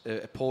and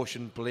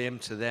apportion blame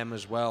to them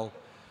as well,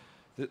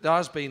 there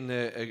has been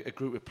a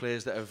group of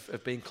players that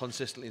have been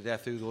consistently there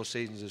through those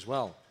seasons as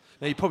well.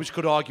 Now you probably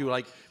could argue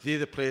like they're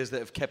the players that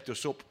have kept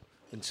us up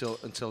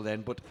until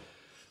then, but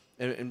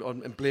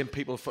and blame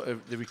people for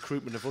the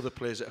recruitment of other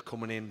players that are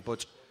coming in.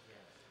 But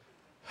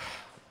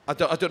I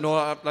don't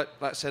know. Like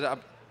I said,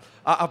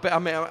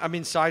 I'm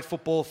inside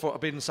football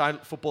I've been inside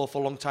football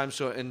for a long time,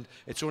 so and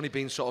it's only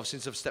been sort of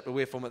since I've stepped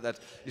away from it that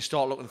you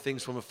start looking at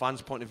things from a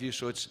fan's point of view.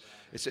 So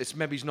it's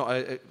maybe it's not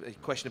a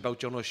question about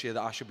John O'Shea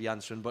that I should be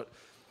answering, but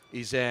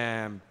he's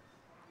the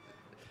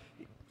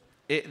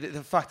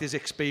fact his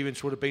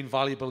experience would have been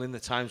valuable in the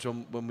times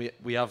when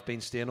we have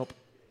been staying up.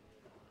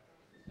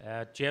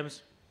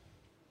 James,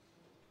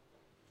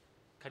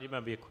 can you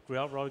remember your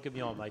quick Roy, give me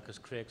your mic because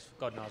Craig's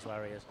God knows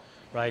where he is.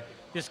 Right,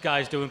 this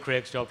guy's doing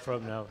Craig's job for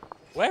him now.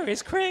 Where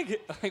is Craig?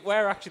 Like,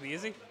 where actually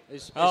is he?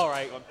 All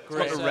right,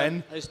 great.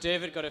 Has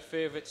David got a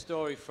favourite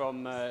story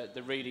from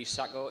the Reedy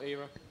Sacco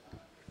era?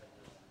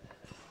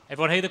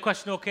 Everyone hear the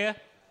question okay?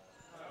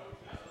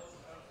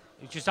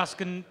 You're just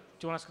asking, do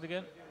you want to ask it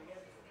again?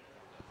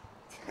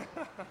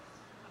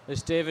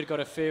 Has David got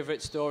a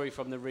favourite story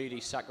from the Reedy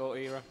Sacco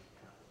era?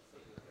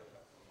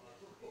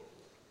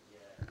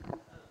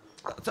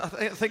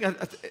 I think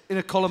in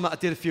a column that I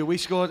did a few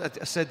weeks ago,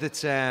 I said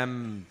that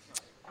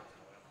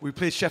we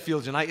played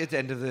Sheffield United at the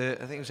end of the,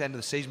 I think it was the end of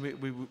the season.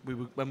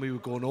 When we were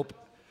going up,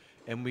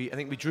 and I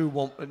think we drew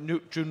 0-0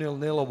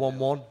 or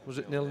 1-1. Was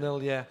it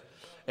 0-0? Yeah.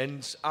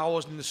 And I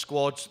wasn't in the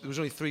squad. There was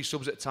only 3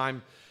 subs at the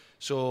time,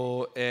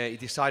 so he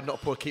decided not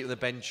to put a keeper on the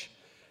bench.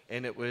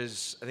 And I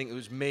think it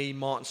was me,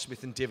 Martin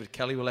Smith, and David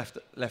Kelly were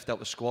left out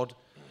the squad.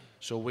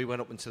 So we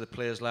went up into the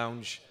players'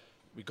 lounge.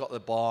 We got to the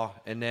bar,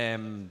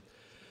 and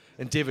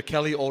David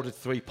Kelly ordered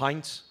 3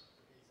 pints.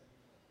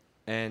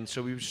 And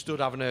so we stood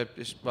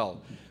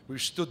we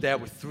stood there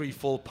with 3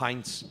 full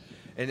pints.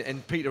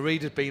 And Peter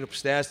Reid had been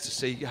upstairs to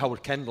see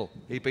Howard Kendall.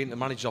 He'd been in the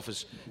manager's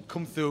office,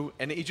 come through,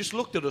 and he just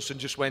looked at us and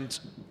just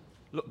went,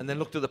 look, and then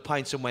looked at the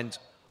pints and went,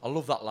 I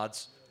love that,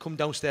 lads. Come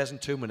downstairs in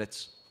 2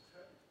 minutes.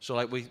 So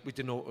like we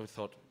didn't know what we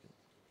thought.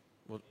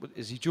 What,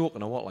 is he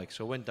joking or what? Like,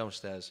 so I went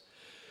downstairs.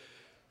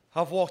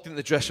 I've walked into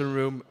the dressing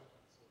room.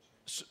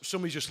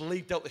 Somebody just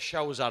leaped out the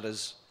showers at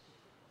us,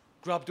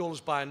 grabbed all us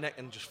by a neck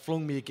and just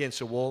flung me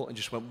against a wall and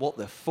just went, what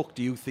the fuck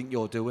do you think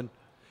you're doing?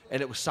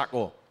 And it was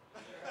Sacco.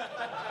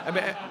 I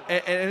mean,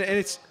 and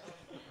it's...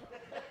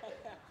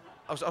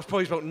 I was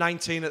probably about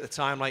 19 at the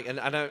time, like, and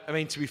I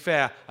mean, to be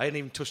fair, I hadn't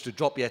even touched a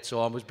drop yet,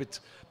 so I was a bit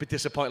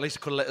disappointed. At least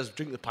I could have let us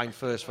drink the pint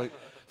first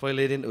before he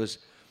laid into us.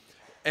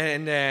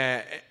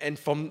 And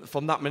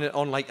from that minute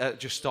on, like, I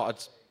just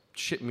started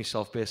shitting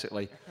myself,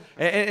 basically.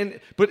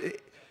 But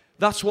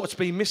that's what's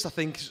been missed, I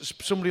think.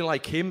 Somebody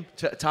like him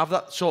to have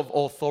that sort of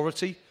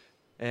authority.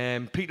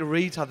 Peter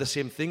Reid had the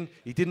same thing.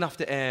 He didn't have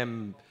to.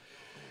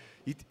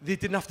 They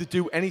didn't have to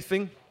do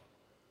anything.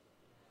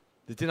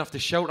 They didn't have to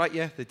shout at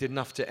you. They didn't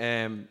have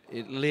to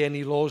lay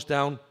any laws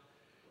down.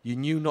 You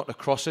knew not to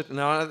cross it. And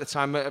at the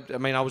time, I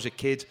mean, I was a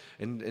kid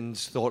and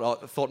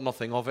thought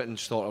nothing of it and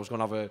just thought I was going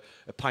to have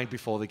a pint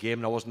before the game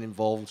and I wasn't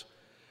involved.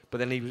 But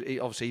then he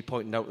obviously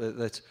pointed out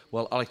that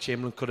Alex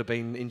Chamberlain could have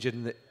been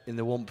injured in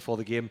the one before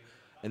the game,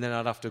 and then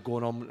I'd have to go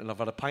on and I've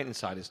had a pint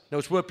inside us. Now,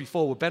 it's worked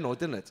before with Benno,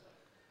 didn't it?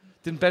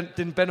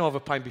 Didn't Benno have a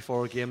pint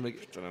before a game? I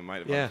don't know,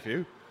 might have had a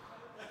few.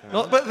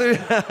 No,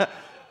 but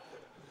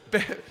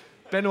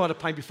Benno had a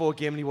pint before a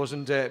game and he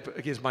wasn't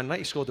against Man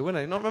United. He scored the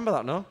winner. You don't remember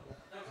that, no?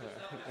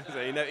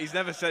 He's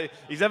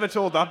never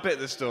told that bit of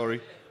the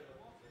story.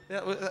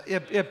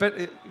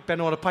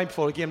 Benno had a pint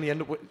before a game and he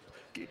ended up with...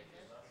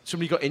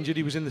 Somebody got injured,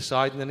 he was in the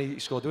side, and then he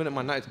scored doing it at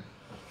Man United.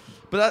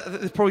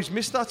 But they probably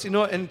missed that, you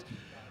know, and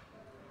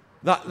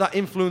that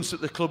influence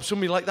at the club,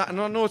 somebody like that. And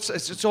I know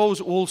it's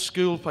always old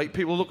school. Like,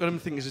 people look at him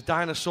and think he's a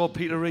dinosaur,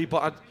 Peter Reid,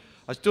 but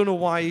I don't know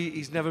why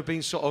he's never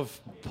been sort of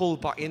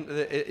pulled back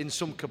in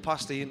some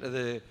capacity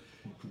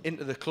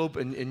into the club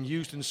and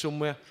used in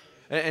somewhere.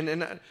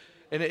 And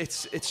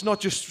it's not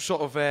just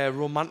sort of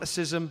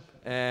romanticism.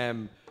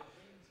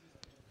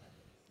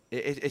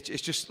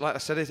 It's just, like I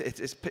said,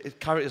 it's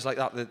characters like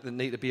that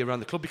need to be around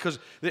the club, because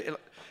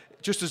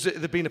just as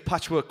there being a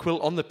patchwork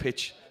quilt on the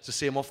pitch, it's the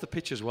same off the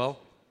pitch as well.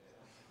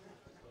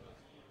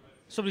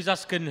 Somebody's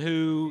asking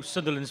who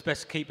Sunderland's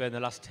best keeper in the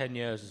last 10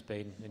 years has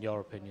been, in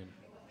your opinion.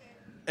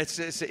 It's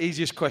the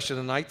easiest question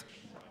of the night.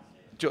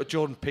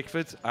 Jordan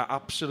Pickford. I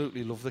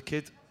absolutely love the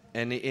kid.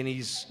 And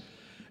he's...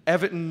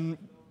 Everton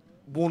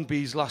won't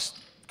be his last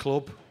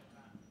club.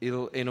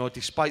 He'll, you know,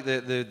 despite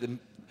the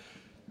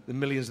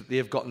millions that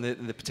they've got and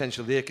the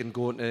potential they can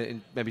go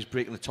into, maybe he's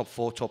breaking the top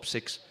 4, top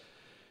 6.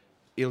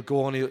 He'll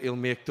go on. He'll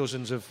make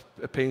dozens of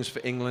appearances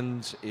for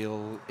England.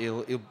 He'll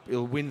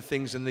win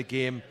things in the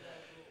game.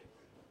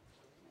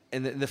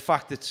 And the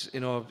fact that,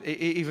 you know,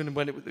 even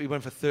when he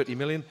went for 30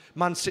 million,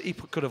 Man City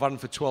could have had him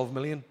for 12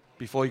 million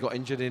before he got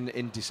injured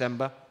in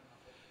December,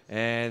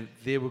 and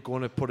they were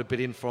going to put a bid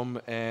in from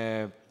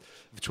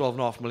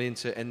 12.5 million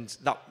and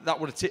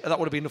that would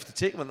have been enough to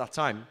take him at that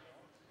time.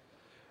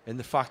 And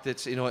the fact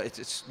that, you know,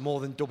 it's more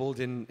than doubled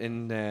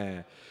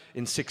in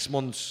 6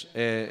 months.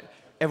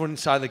 Everyone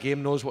inside the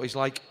game knows what he's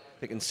like.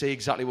 They can see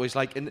exactly what he's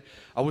like. And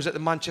I was at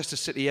the Manchester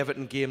City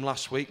Everton game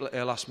last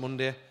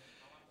Monday,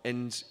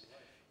 and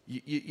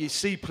you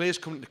see players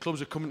coming, the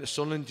clubs are coming to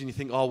Sunderland, and you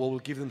think, oh well, we'll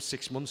give them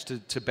 6 months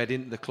to bed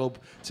into the club,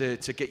 to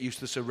get used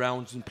to the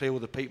surrounds and play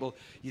with the people.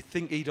 You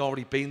think he'd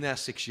already been there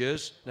 6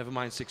 years, never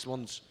mind 6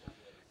 months.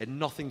 And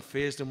nothing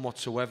fazed him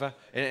whatsoever,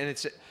 and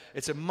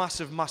it's a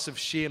massive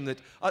shame that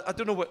I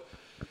don't know what.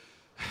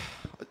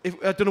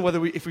 I don't know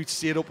whether if we'd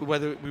stayed up,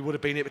 whether we would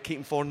have been able to keep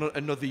him for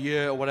another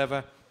year or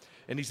whatever.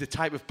 And he's the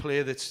type of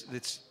player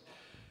that's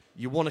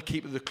you want to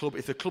keep at the club.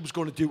 If the club's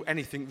going to do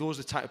anything, those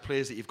are the type of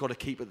players that you've got to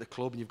keep at the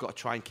club, and you've got to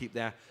try and keep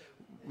there.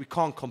 We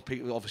can't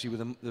compete obviously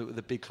with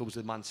the big clubs,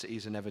 the Man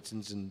Cities and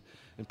Evertons and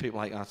people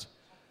like that.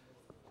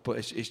 But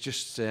it's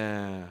just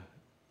I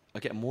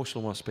get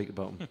emotional when I speak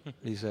about him.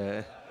 He's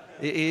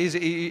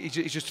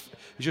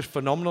just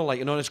phenomenal. Like,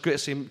 you know, and it's great to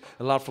see him,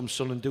 a lad from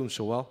Sunderland, doing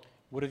so well.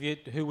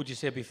 Who would you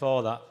say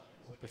before that?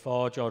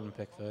 Before Jordan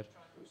Pickford?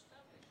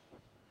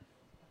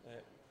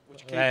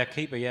 Which keeper?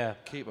 Keeper, yeah.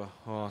 Keeper.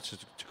 Oh, that's a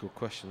good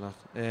question.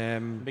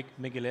 That.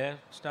 Miguel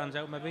stands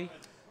out, maybe.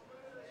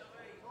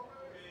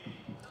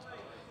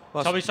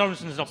 Well, Tommy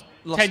Sorensen's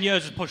 10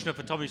 years is pushing up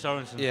for Tommy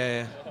Sorensen.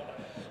 Yeah.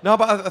 No,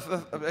 but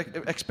I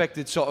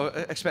expected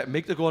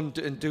Mick to go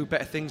and do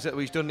better things that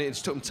he's done.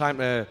 It's took him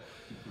time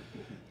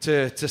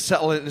to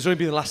settle in. It's only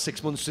been the last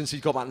 6 months since he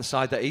got back in the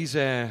side that he's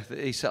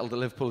settled at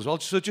Liverpool as well.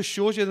 So it just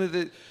shows you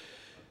that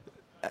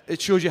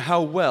it shows you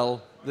how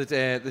well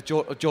that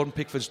Jordan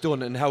Pickford's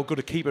done and how good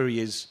a keeper he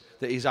is.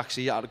 That he's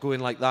actually had to go in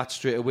like that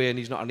straight away, and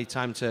he's not had any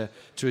time to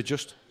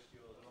adjust.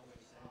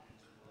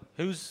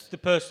 Who's the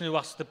person who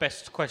asked the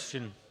best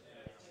question?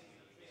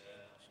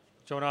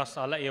 Do you want to ask?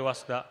 I'll let you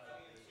ask that.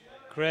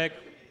 Craig,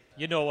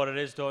 you know what it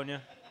is, don't you?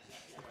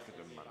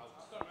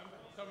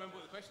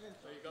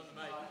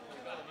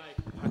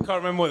 I can't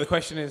remember what the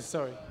question is,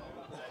 sorry.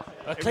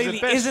 Clearly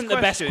isn't the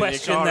best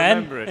question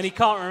then, and he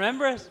can't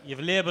remember it. You've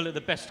labelled it the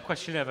best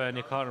question ever and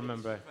you can't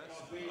remember it.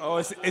 Oh,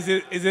 is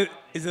it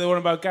the one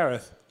about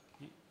Gareth?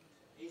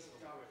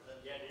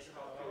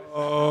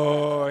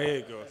 Oh, here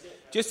you go.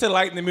 Just to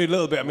lighten the mood a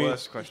little bit, I mean,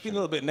 it's been a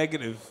little bit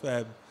negative,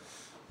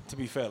 to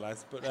be fair,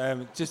 lads, but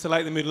just to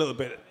lighten the mood a little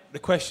bit, the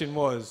question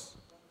was,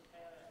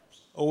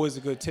 always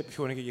a good tip if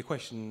you want to get your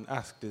question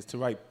asked is to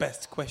write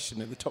best question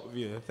at the top of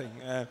your thing.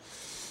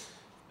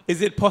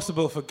 Is it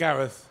possible for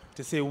Gareth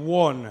to say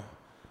one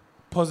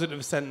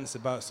positive sentence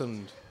about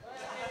Sunderland?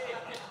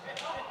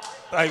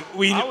 Like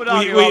hang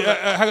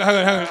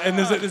on, and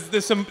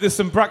there's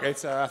some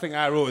brackets. I think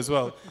I wrote as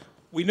well.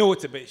 We know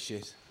it's a bit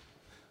shit,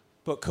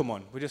 but come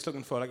on, we're just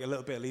looking for like a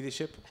little bit of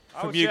leadership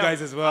from you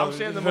guys as well. I would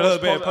say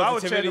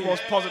the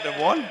most positive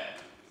one.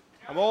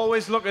 I'm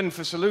always looking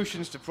for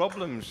solutions to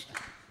problems.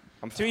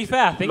 To be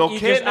fair, I think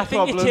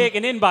you're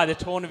taken in by the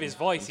tone of his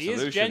voice. He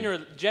is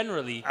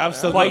generally I've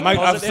still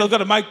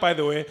got a mic, by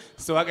the way,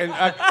 so I can.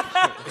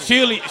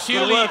 Surely,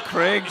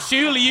 Craig.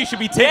 Surely you should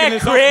be taking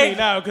this off me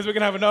now because we're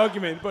gonna have an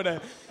argument.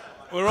 But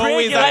we're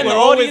always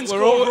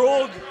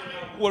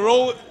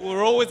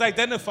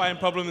identifying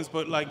problems,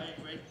 but like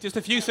just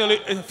a few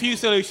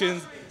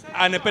solutions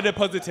and a bit of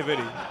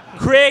positivity.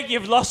 Craig,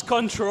 you've lost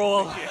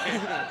control.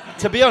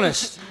 To be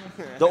honest,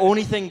 the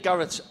only thing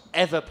Garrett's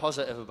ever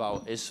positive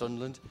about is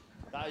Sunderland.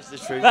 That is the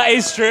truth. That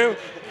is true.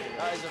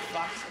 That is a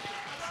fact.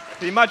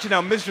 Can you imagine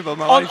how miserable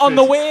my life is? On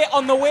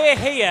the way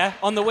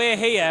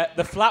here,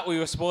 the flat we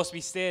were supposed to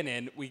be staying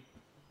in, we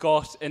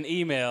got an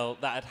email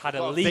that had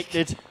a leak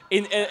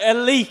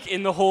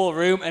in the whole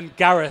room, and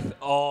Gareth,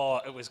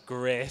 it was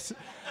great.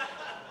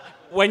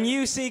 When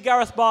you see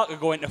Gareth Barker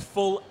go into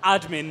full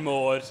admin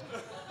mode,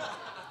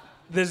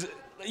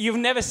 you've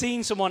never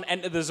seen someone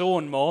enter the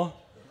zone more.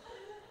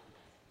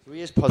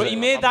 He is positive. But he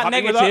made that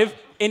negative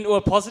into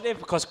a positive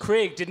because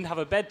Craig didn't have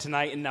a bed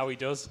tonight and now he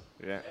does.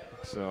 Yeah,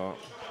 so...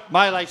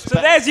 So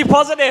there's your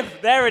positive.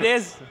 There it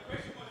is.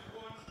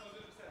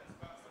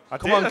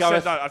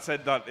 I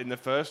said that in the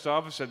first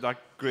half. I said that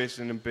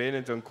Grayson and Bain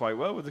had done quite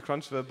well with the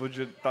transfer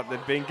budget that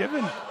they've been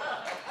given.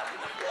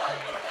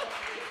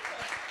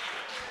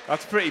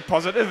 That's pretty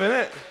positive, isn't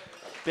it?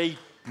 Be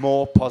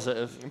more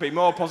positive. Be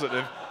more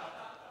positive.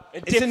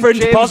 A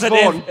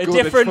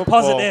different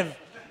positive.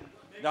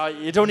 No,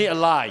 you don't need to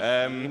lie. You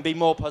can be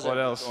more positive.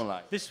 What else? Don't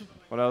lie.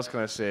 What else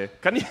can I say?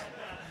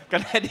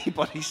 Can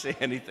anybody say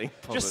anything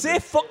positive? Just say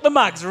 "fuck the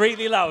mags"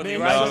 really loudly,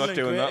 right? No, I'm not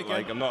doing that.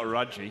 Like, I'm not a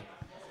Raji.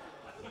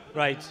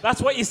 Right.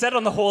 That's what you said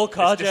on the whole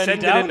car journey down.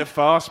 Descended into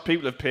farce.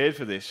 People have paid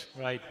for this.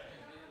 Right.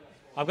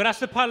 I'm going to ask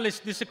the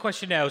panellists. This is a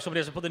question now. Somebody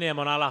has to put the name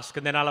on. I'll ask,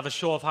 and then I'll have a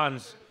show of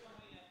hands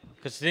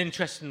because it's an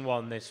interesting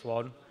one. This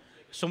one.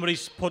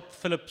 Somebody's put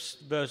Phillips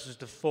versus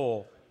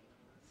Defoe.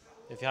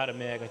 If you had to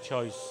make a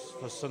choice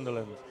for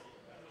Sunderland.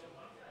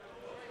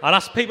 I'll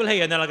ask people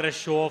here and then I'll get a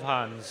show of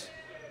hands.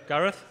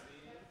 Gareth?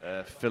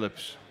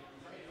 Phillips.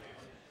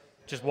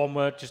 Just one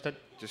word, just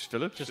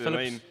Phillips? Just I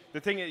Phillips. mean, the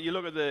thing is, you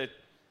look at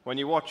when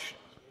you watch,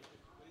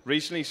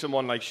 recently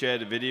someone like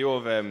shared a video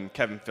of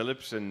Kevin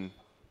Phillips and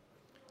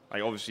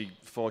like obviously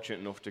fortunate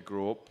enough to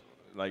grow up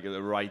like at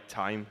the right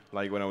time,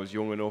 like when I was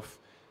young enough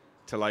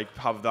to like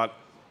have that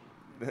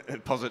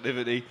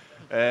positivity,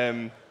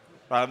 that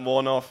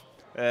worn off,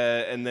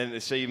 and then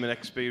to see him and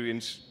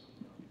experience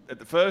at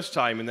the first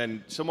time, and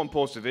then someone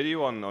posted a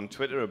video on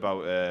Twitter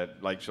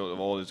about like sort of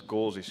all his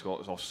goals he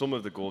scored, or some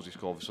of the goals he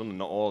scored for Sunderland,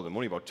 not all of them,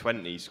 only about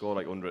 20. He scored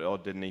like 100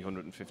 odd, didn't he?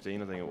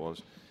 115, I think it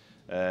was.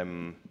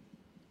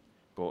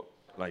 But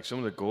like some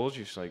of the goals,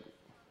 just like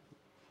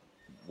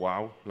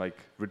wow, like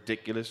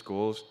ridiculous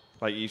goals.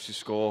 Like he used to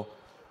score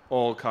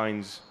all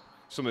kinds.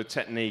 Some of the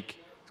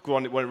technique.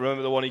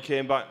 Remember the one he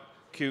came back,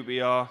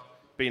 QPR,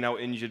 been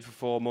out injured for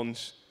 4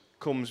 months,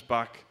 comes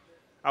back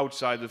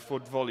outside the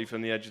foot volley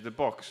from the edge of the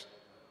box.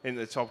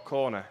 Into the top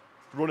corner,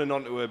 running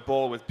onto a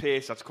ball with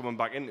pace that's coming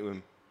back into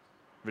him.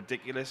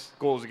 Ridiculous.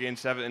 Goals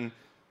against Everton,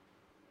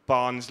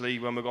 Barnsley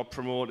when we got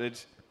promoted,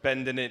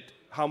 bending it.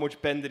 How much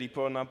bend did he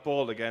put on that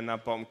ball again,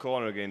 that bottom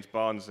corner against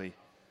Barnsley?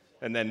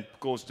 And then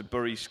goes to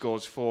Bury,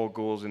 scores 4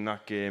 goals in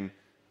that game,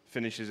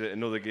 finishes it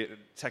another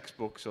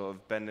textbook sort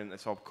of bending the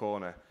top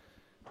corner.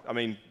 I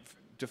mean,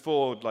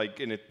 Defoe,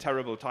 like in a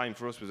terrible time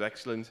for us, was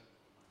excellent,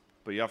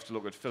 but you have to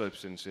look at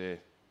Phillips and say,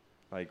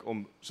 like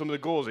some of the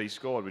goals he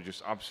scored were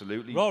just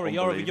absolutely Rory,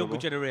 you're of a unbelievable. younger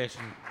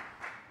generation.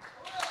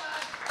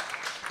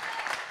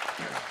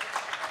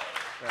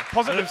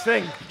 Positive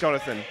thing,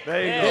 Jonathan.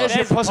 There you go. There's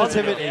your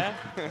positivity. Yeah.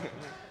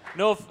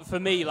 No, for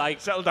me,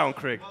 like... Settle down,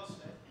 Craig.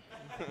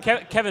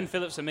 Kevin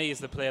Phillips, for me, is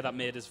the player that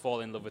made us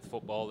fall in love with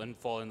football and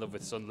fall in love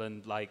with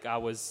Sunderland. Like, I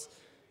was...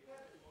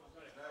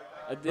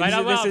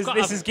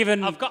 This is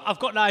given... I've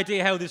got an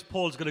idea how this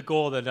poll's going to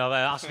go then. I'll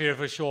ask you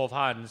for a show of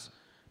hands.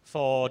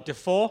 For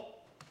Defoe?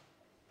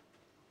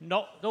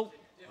 No.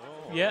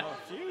 Yeah.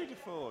 A few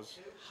Defoes.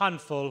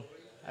 Handful.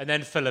 And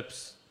then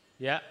Phillips.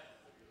 Yeah.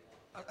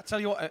 I tell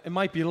you what, it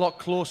might be a lot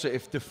closer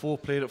if Defoe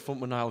played up front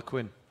with Niall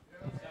Quinn.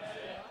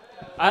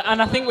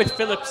 And I think with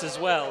Phillips as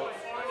well,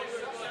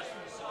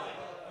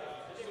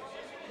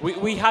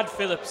 we had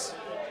Phillips.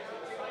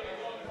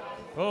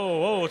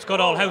 Oh, it's got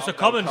all House of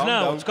Commons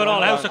now. It's got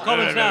all House of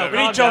Commons now. We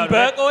need John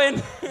Burke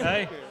in.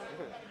 Hey.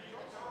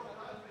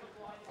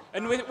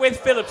 And with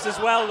Phillips as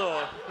well,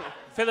 though,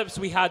 Phillips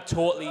we had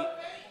totally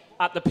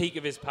at the peak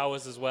of his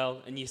powers as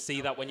well, and you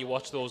see that when you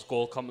watch those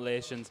goal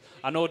compilations.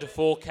 I know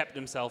Defoe kept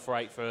himself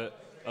right for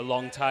a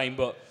long time,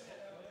 but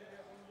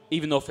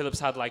even though Phillips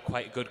had like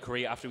quite a good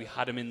career after we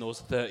had him in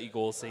those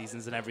 30-goal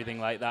seasons and everything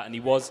like that, and he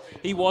was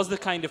the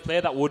kind of player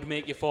that would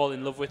make you fall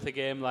in love with the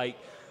game. Like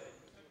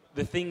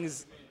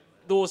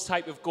those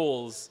type of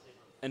goals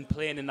and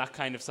playing in that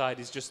kind of side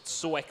is just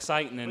so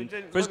exciting. And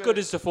for as good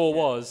as Defoe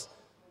was,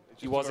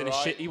 he was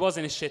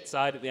in a shit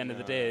side at the end of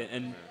the day.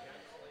 And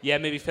yeah,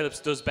 maybe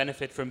Phillips does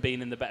benefit from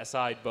being in the better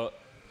side, but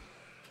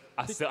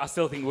I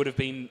still think would have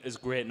been as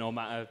great no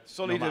matter.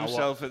 Sullied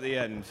himself at the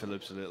end,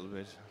 Phillips, a little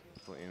bit,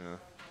 but you know.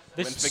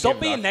 Stop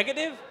being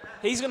negative.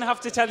 He's going to have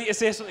to tell you to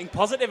say something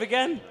positive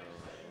again.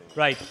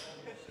 Right.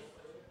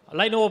 I'd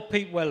like to know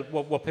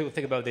what people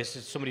think about this.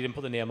 Somebody didn't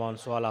put the name on,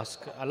 so I'll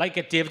ask. I'd like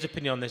to get David's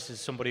opinion on this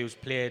as somebody who's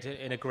played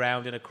in a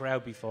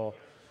crowd before.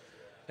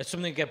 It's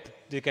something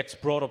that gets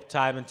brought up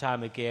time and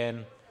time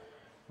again.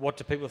 What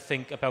do people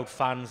think about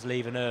fans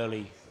leaving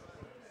early?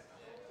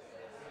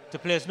 Do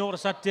players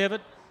notice that,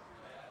 David?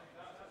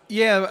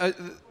 Yeah,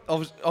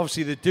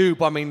 obviously they do,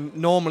 but I mean,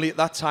 normally at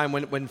that time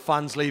when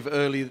fans leave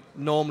early,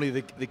 normally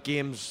the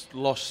game's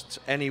lost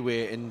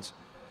anyway.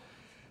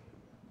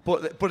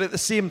 But at the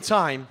same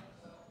time,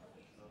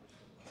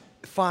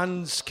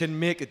 fans can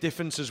make a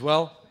difference as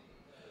well.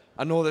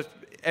 I know that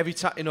every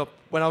time,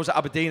 when I was at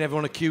Aberdeen,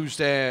 everyone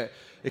accused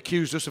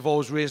us of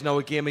always raising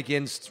our game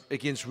against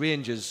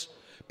Rangers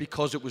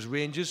because it was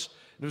Rangers.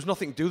 There was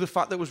nothing to do with the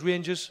fact that it was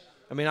Rangers.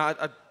 I mean,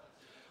 I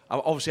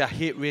obviously I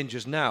hate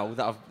Rangers now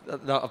that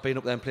I've been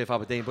up there and played for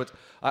Aberdeen, but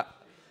I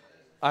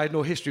had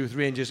no history with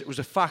Rangers. It was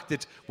the fact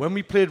that when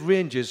we played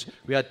Rangers,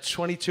 we had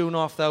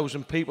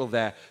 22,500 people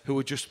there who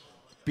were just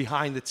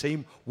behind the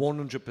team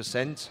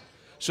 100%.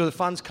 So the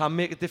fans can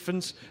make a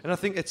difference, and I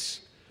think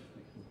it's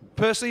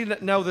personally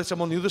now that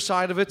I'm on the other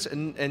side of it,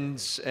 and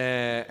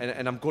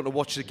I'm going to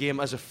watch the game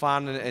as a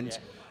fan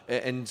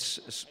and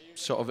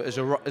sort of as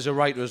a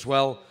writer as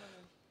well.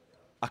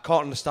 I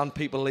can't understand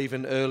people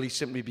leaving early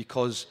simply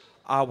because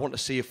I want to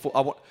see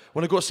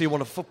when I go to see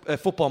a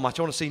football match,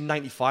 I want to see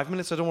 95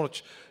 minutes. I don't want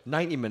to watch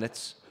 90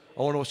 minutes.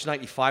 I want to watch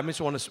 95 minutes.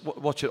 I want to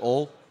watch it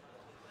all.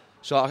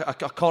 So I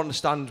can't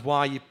understand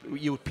why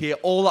you would pay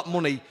all that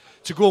money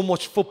to go and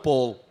watch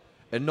football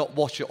and not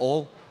watch it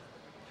all.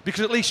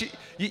 Because at least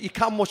you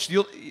can watch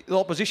the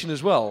opposition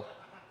as well.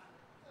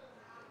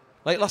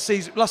 Like last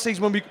season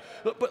when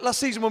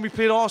we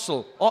played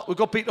Arsenal, we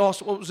got beat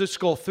Arsenal. What was the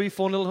score?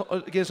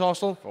 3-4-0 against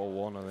Arsenal.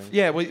 4-1, I think.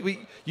 Yeah,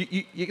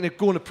 you're going to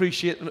go and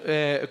appreciate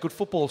a good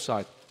football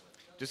side.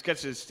 Just get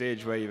to the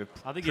stage where you've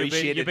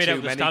appreciated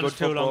too many good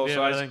football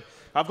sides.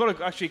 I've got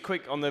to actually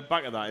quick on the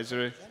back of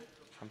that.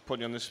 I'm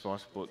putting you on the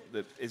spot, but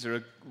is there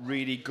a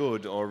really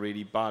good or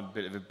really bad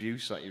bit of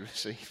abuse that you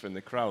receive from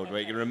the crowd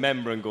where you can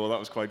remember and go, that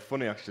was quite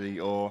funny actually?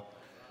 Or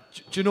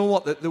do you know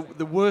what?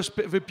 The worst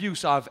bit of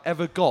abuse I've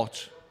ever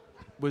got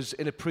was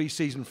in a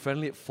pre-season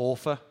friendly at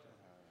Forfar.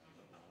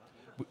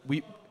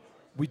 We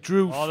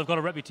drew. Oh, they've got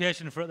a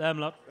reputation for it, them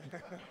lot.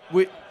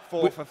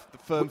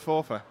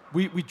 Forfar.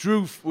 We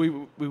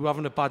were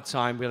having a bad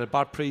time. We had a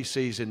bad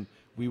pre-season.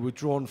 We were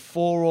drawn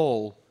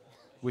 4-4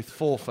 with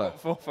Forfar.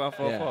 Forfar.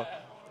 Yeah.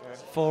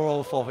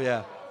 4-4 Forfar,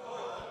 yeah.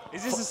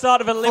 Is this the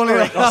start of a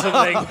limerick or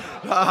something?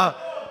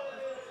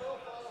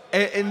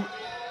 And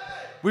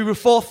we were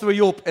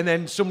 4-3 up, and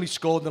then somebody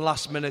scored in the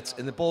last minute,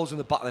 and the ball's in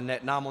the back of the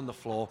net, and I'm on the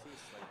floor.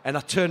 And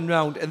I turned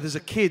around, and there's a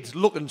kid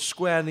looking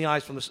square in the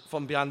eyes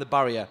from behind the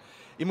barrier.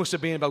 He must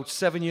have been about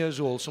 7 years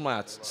old, something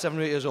like that, 7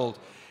 or 8 years old.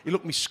 He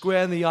looked me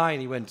square in the eye,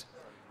 and he went,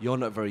 "You're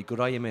not very good,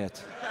 are you,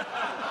 mate?"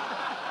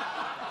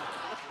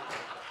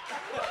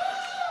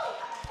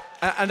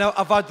 And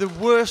I've had the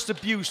worst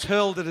abuse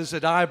hurled at us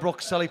at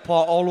Ibrox, Selly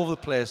Park, all over the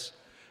place.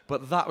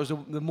 But that was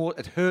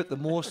it hurt the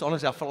most,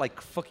 honestly. I felt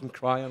like fucking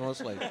crying,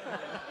 honestly.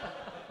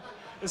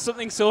 There's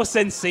something so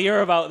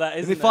sincere about that,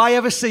 isn't If there? I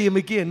ever see him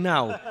again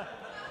now...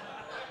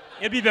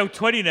 He'll be about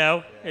 20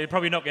 now. He'll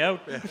probably knock you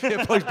out.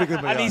 Yeah, probably bigger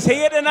than me. And he's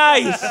here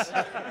tonight.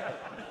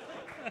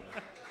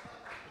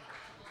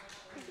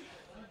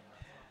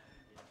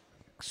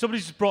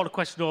 Somebody's just brought a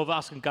question over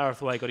asking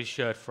Gareth where he got his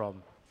shirt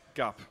from.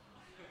 Gap.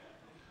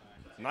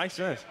 Nice,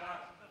 isn't it?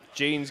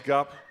 Jeans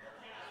Gap.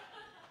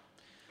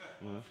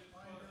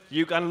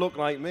 You can look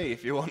like me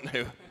if you want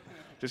to.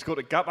 Just go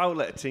to Gap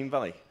Outlet at Team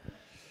Valley.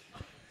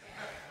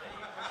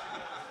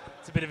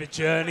 It's a bit of a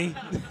journey.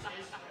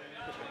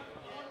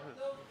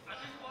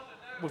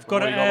 We've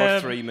got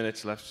about 3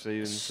 minutes left,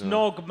 Stephen.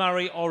 Snog,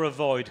 marry, or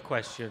avoid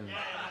question.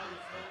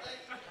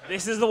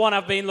 This is the one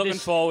I've been looking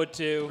forward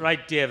to.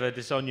 Right, David,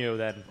 it's on you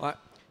then.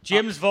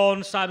 James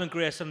Vaughan, Simon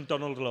Grayson,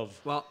 Donald Love.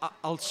 Well,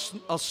 I'll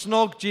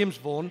snog James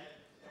Vaughan.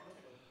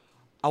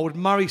 I would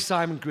marry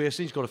Simon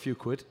Grayson. He's got a few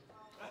quid.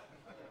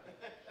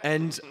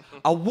 And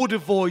I would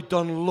avoid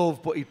Donald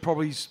Love, but he'd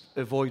probably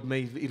avoid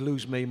me. He'd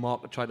lose me,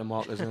 trying to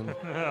mark us in.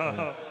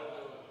 Yeah.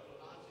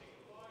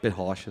 Bit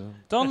harsh, though.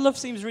 Donald Love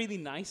seems really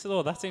nice,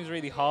 though. That seems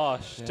really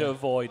harsh to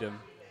avoid him.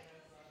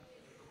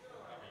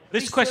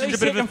 This question's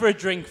a bit of for a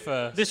drink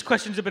first. This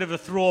question's a bit of a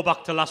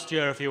throwback to last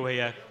year, if you were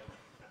here.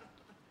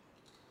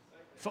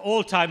 For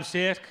all time's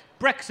sake,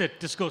 Brexit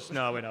discussed.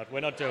 No, we're not. We're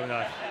not doing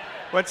that.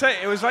 Well,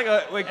 it was like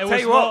a.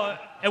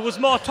 It was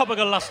more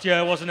topical last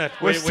year, wasn't it?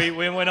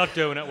 We're not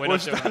doing it. We're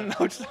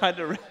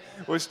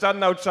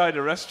standing outside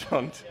a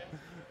restaurant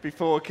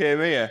before we came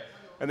here,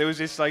 and there was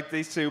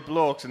these two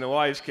blokes, and the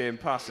wives came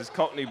past. This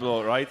Cockney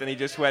bloke, right? And he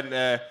just went.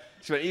 It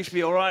used to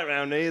be all right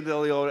around here.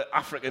 All the old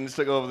Africans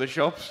took over the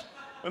shops,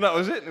 and that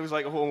was it. And it was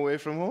like a home away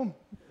from home.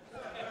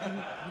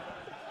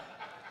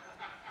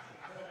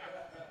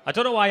 I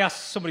don't know why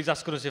somebody's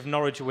asking us if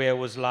Norwich Away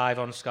was live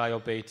on Sky or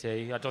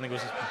BT. I don't think it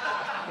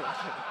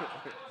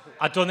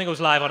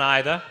was live on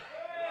either.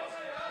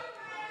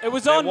 It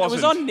was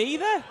on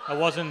neither. It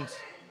wasn't.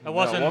 No, it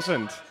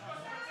wasn't.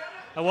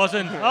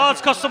 Oh,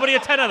 it's cost somebody a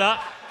tenner,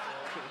 that.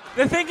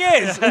 The thing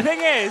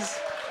is,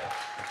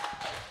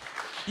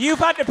 you've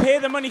had to pay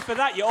the money for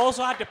that. You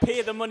also had to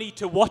pay the money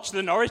to watch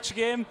the Norwich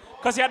game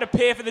because you had to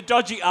pay for the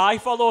dodgy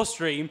iFollow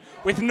stream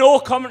with no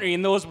commentary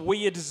and those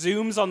weird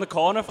zooms on the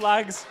corner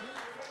flags.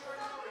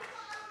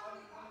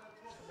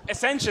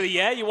 Essentially,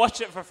 yeah, you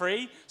watch it for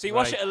free. So you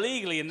watch it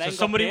illegally and then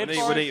somebody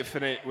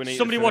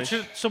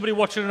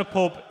watching in a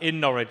pub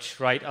in Norwich,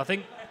 right? I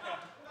think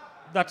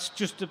that's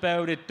just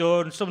about it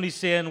done. Somebody's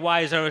saying, why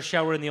is there a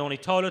shower in the only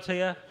toilet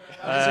here?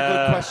 That's a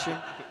good question.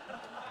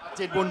 I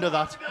did wonder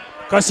that.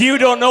 Because you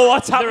don't know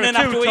what's happening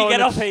after we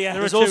get off here.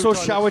 There's also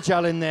shower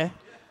gel in there.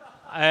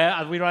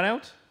 Have we run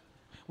out?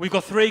 We've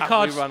got 3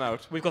 cards. We run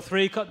out? We've got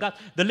 3 cards.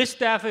 The list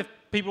there, if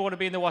people want to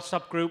be in the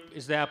WhatsApp group,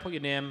 is there. Put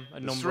your name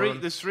and number.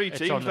 There's 3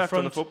 teams left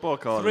on the football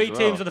card. 3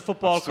 teams on the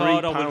football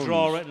card, or £3. we'll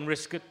draw it and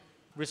risking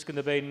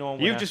the being no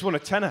winner. You've just won a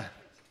tenner.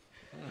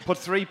 Put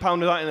 £3 of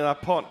that into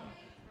that pot.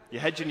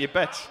 You're hedging your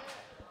bets.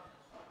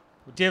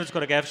 David's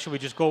got to give. Should we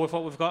just go with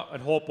what we've got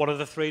and hope one of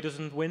the 3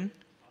 doesn't win?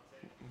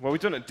 Well,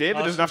 we've done it.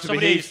 David doesn't have to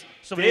be.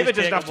 David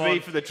doesn't have to be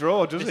for the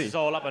draw, does he? This is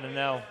all happening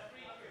now.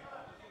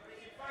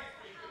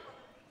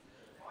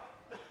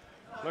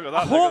 Look at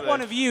that. I hope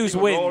one of you wins.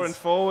 Roaring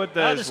forward.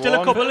 There's still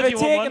a couple if you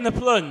taking the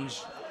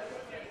plunge.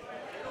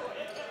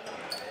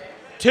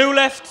 2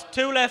 left.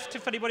 2 left.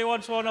 If anybody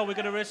wants one, or we're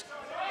going to risk.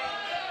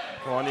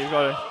 Go on, you've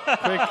got it.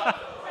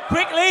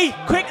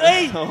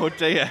 Quickly! Oh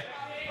dear.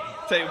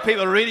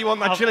 People really want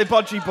that chili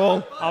bodgy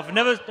ball. I've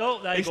never.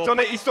 Oh, there you go. He's done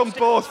it. He's done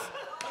both.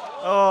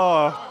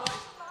 Oh.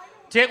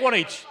 Take one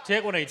each.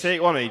 Take one each.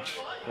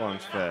 Go on,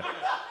 it's fair.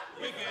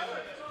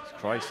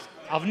 Christ.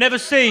 I've never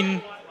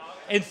seen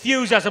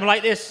enthusiasm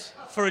like this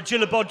for a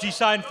Gillibodgy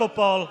signed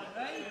football.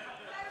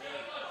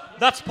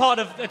 It's part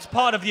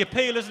of the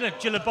appeal, isn't it?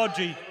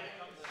 Gillibodgy.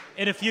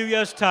 In a few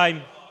years'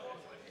 time.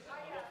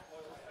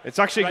 It's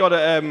actually got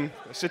a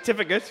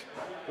certificate.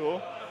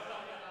 Cool.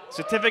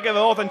 Certificate of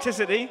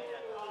authenticity.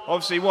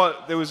 Obviously,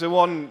 there was the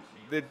one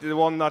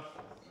that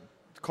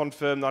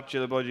confirmed that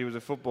Gillibodgy was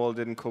a football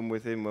didn't come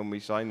with him when we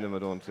signed him, I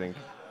don't think.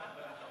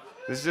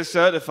 This is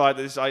certified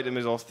that this item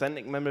is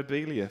authentic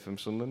memorabilia from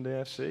Sunderland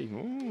AFC.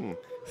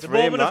 The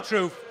moment of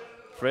truth.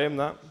 Frame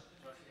that.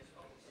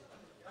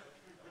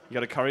 You got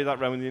to carry that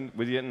around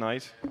with you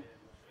tonight.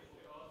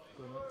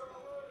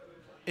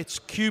 It's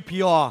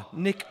QPR.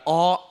 Nick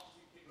R.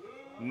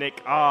 Look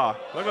at that.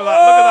 Look at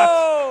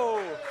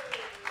that.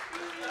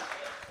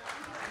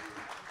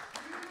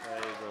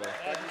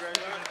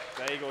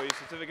 There you go. Your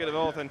certificate of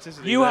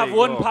authenticity. You have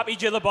won, Pappy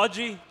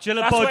Gillibodgy.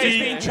 That's where it's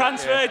been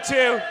transferred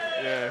to.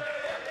 Yeah.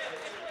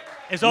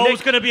 It's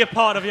always going to be a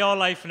part of your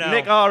life now.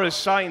 Nick R has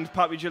signed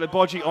Pappy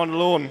Gillibodgy on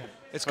loan.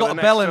 It's got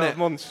a bell in it.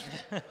 Months.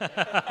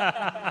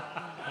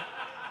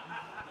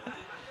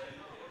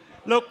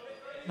 Look,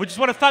 we just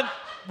want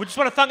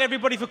to thank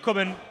everybody for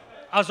coming.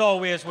 As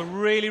always, we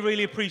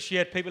really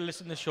appreciate people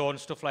listening to the show and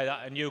stuff like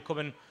that, and you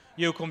come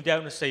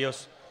down to see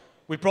us.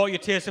 We brought you a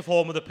taste of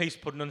home with a peace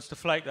pudding and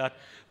stuff like that.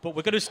 But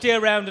we're going to stay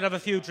around and have a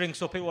few drinks,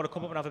 so people want to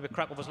come up and have a bit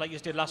crack with us like you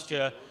did last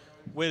year.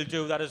 We'll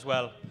do that as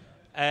well.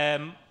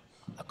 A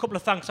couple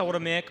of thanks I want to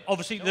make.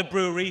 Obviously, the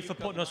brewery for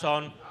putting us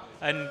on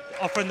and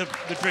offering the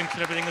drinks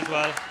and everything as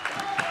well.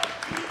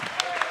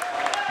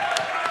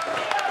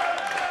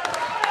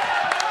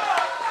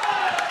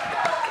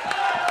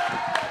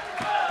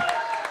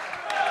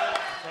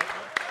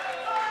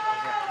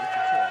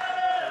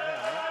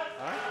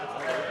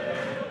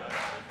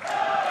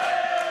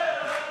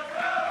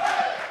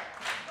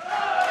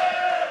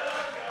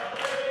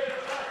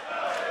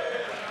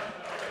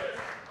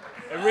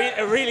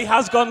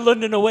 has gone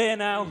London away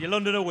now. You're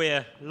London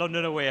away.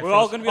 London away. We're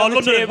all going to be on the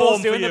London at tables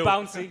home doing for the you.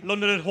 bouncy.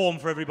 London at home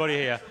for everybody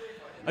here.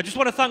 I just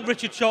want to thank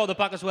Richard Shaw at the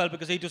back as well,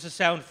 because he does the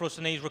sound for us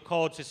and he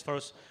records this for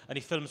us and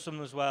he films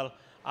some as well.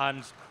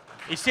 And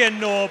he's saying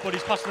no, but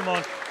he's passing them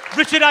on.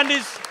 Richard and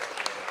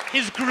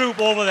his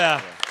group over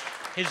there.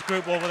 His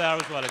group over there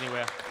as well,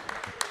 anyway.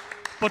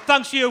 But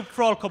thanks to you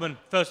for all coming,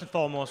 first and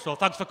foremost. So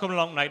thanks for coming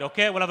along tonight,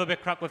 okay? We'll have a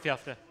bit crack with you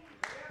after.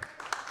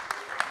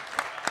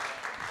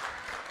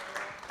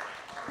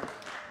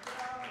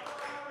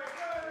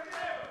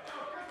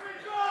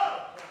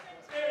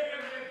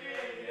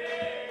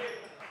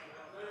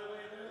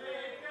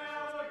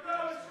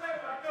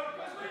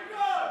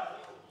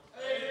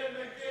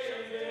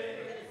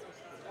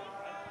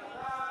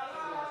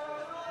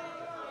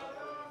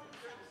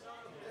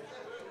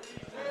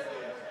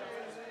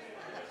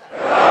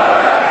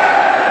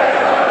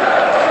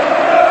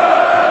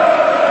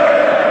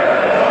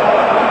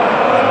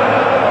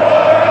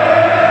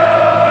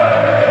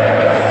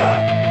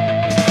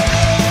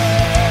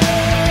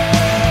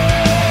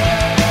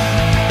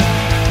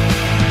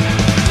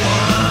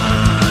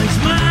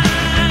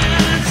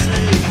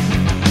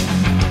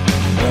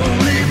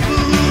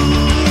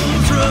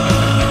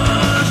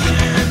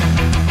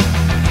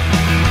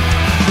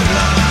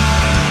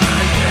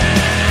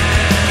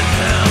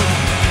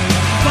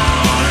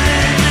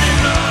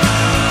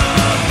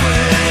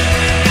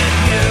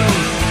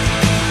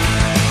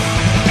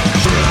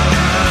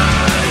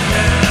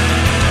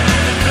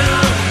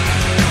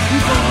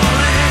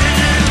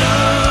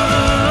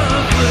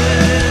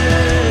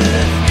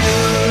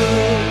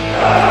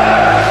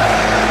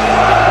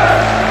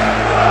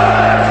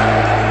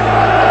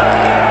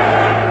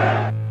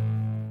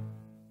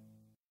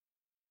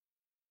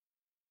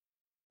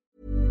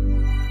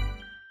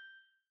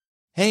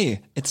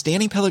 Hey, it's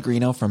Danny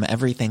Pellegrino from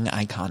Everything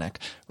Iconic.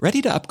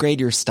 Ready to upgrade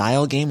your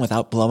style game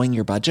without blowing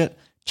your budget?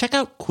 Check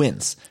out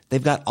Quince.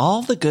 They've got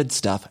all the good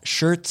stuff,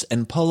 shirts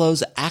and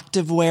polos,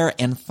 activewear,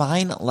 and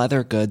fine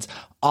leather goods,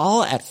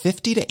 all at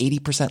 50 to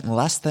 80%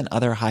 less than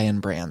other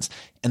high-end brands.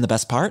 And the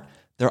best part?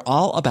 They're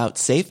all about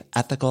safe,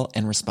 ethical,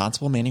 and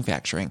responsible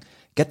manufacturing.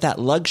 Get that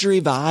luxury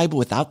vibe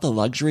without the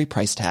luxury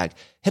price tag.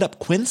 Hit up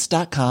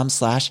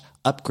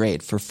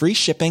quince.com/upgrade for free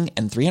shipping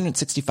and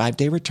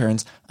 365-day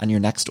returns on your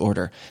next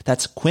order.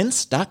 That's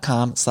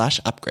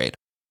quince.com/upgrade.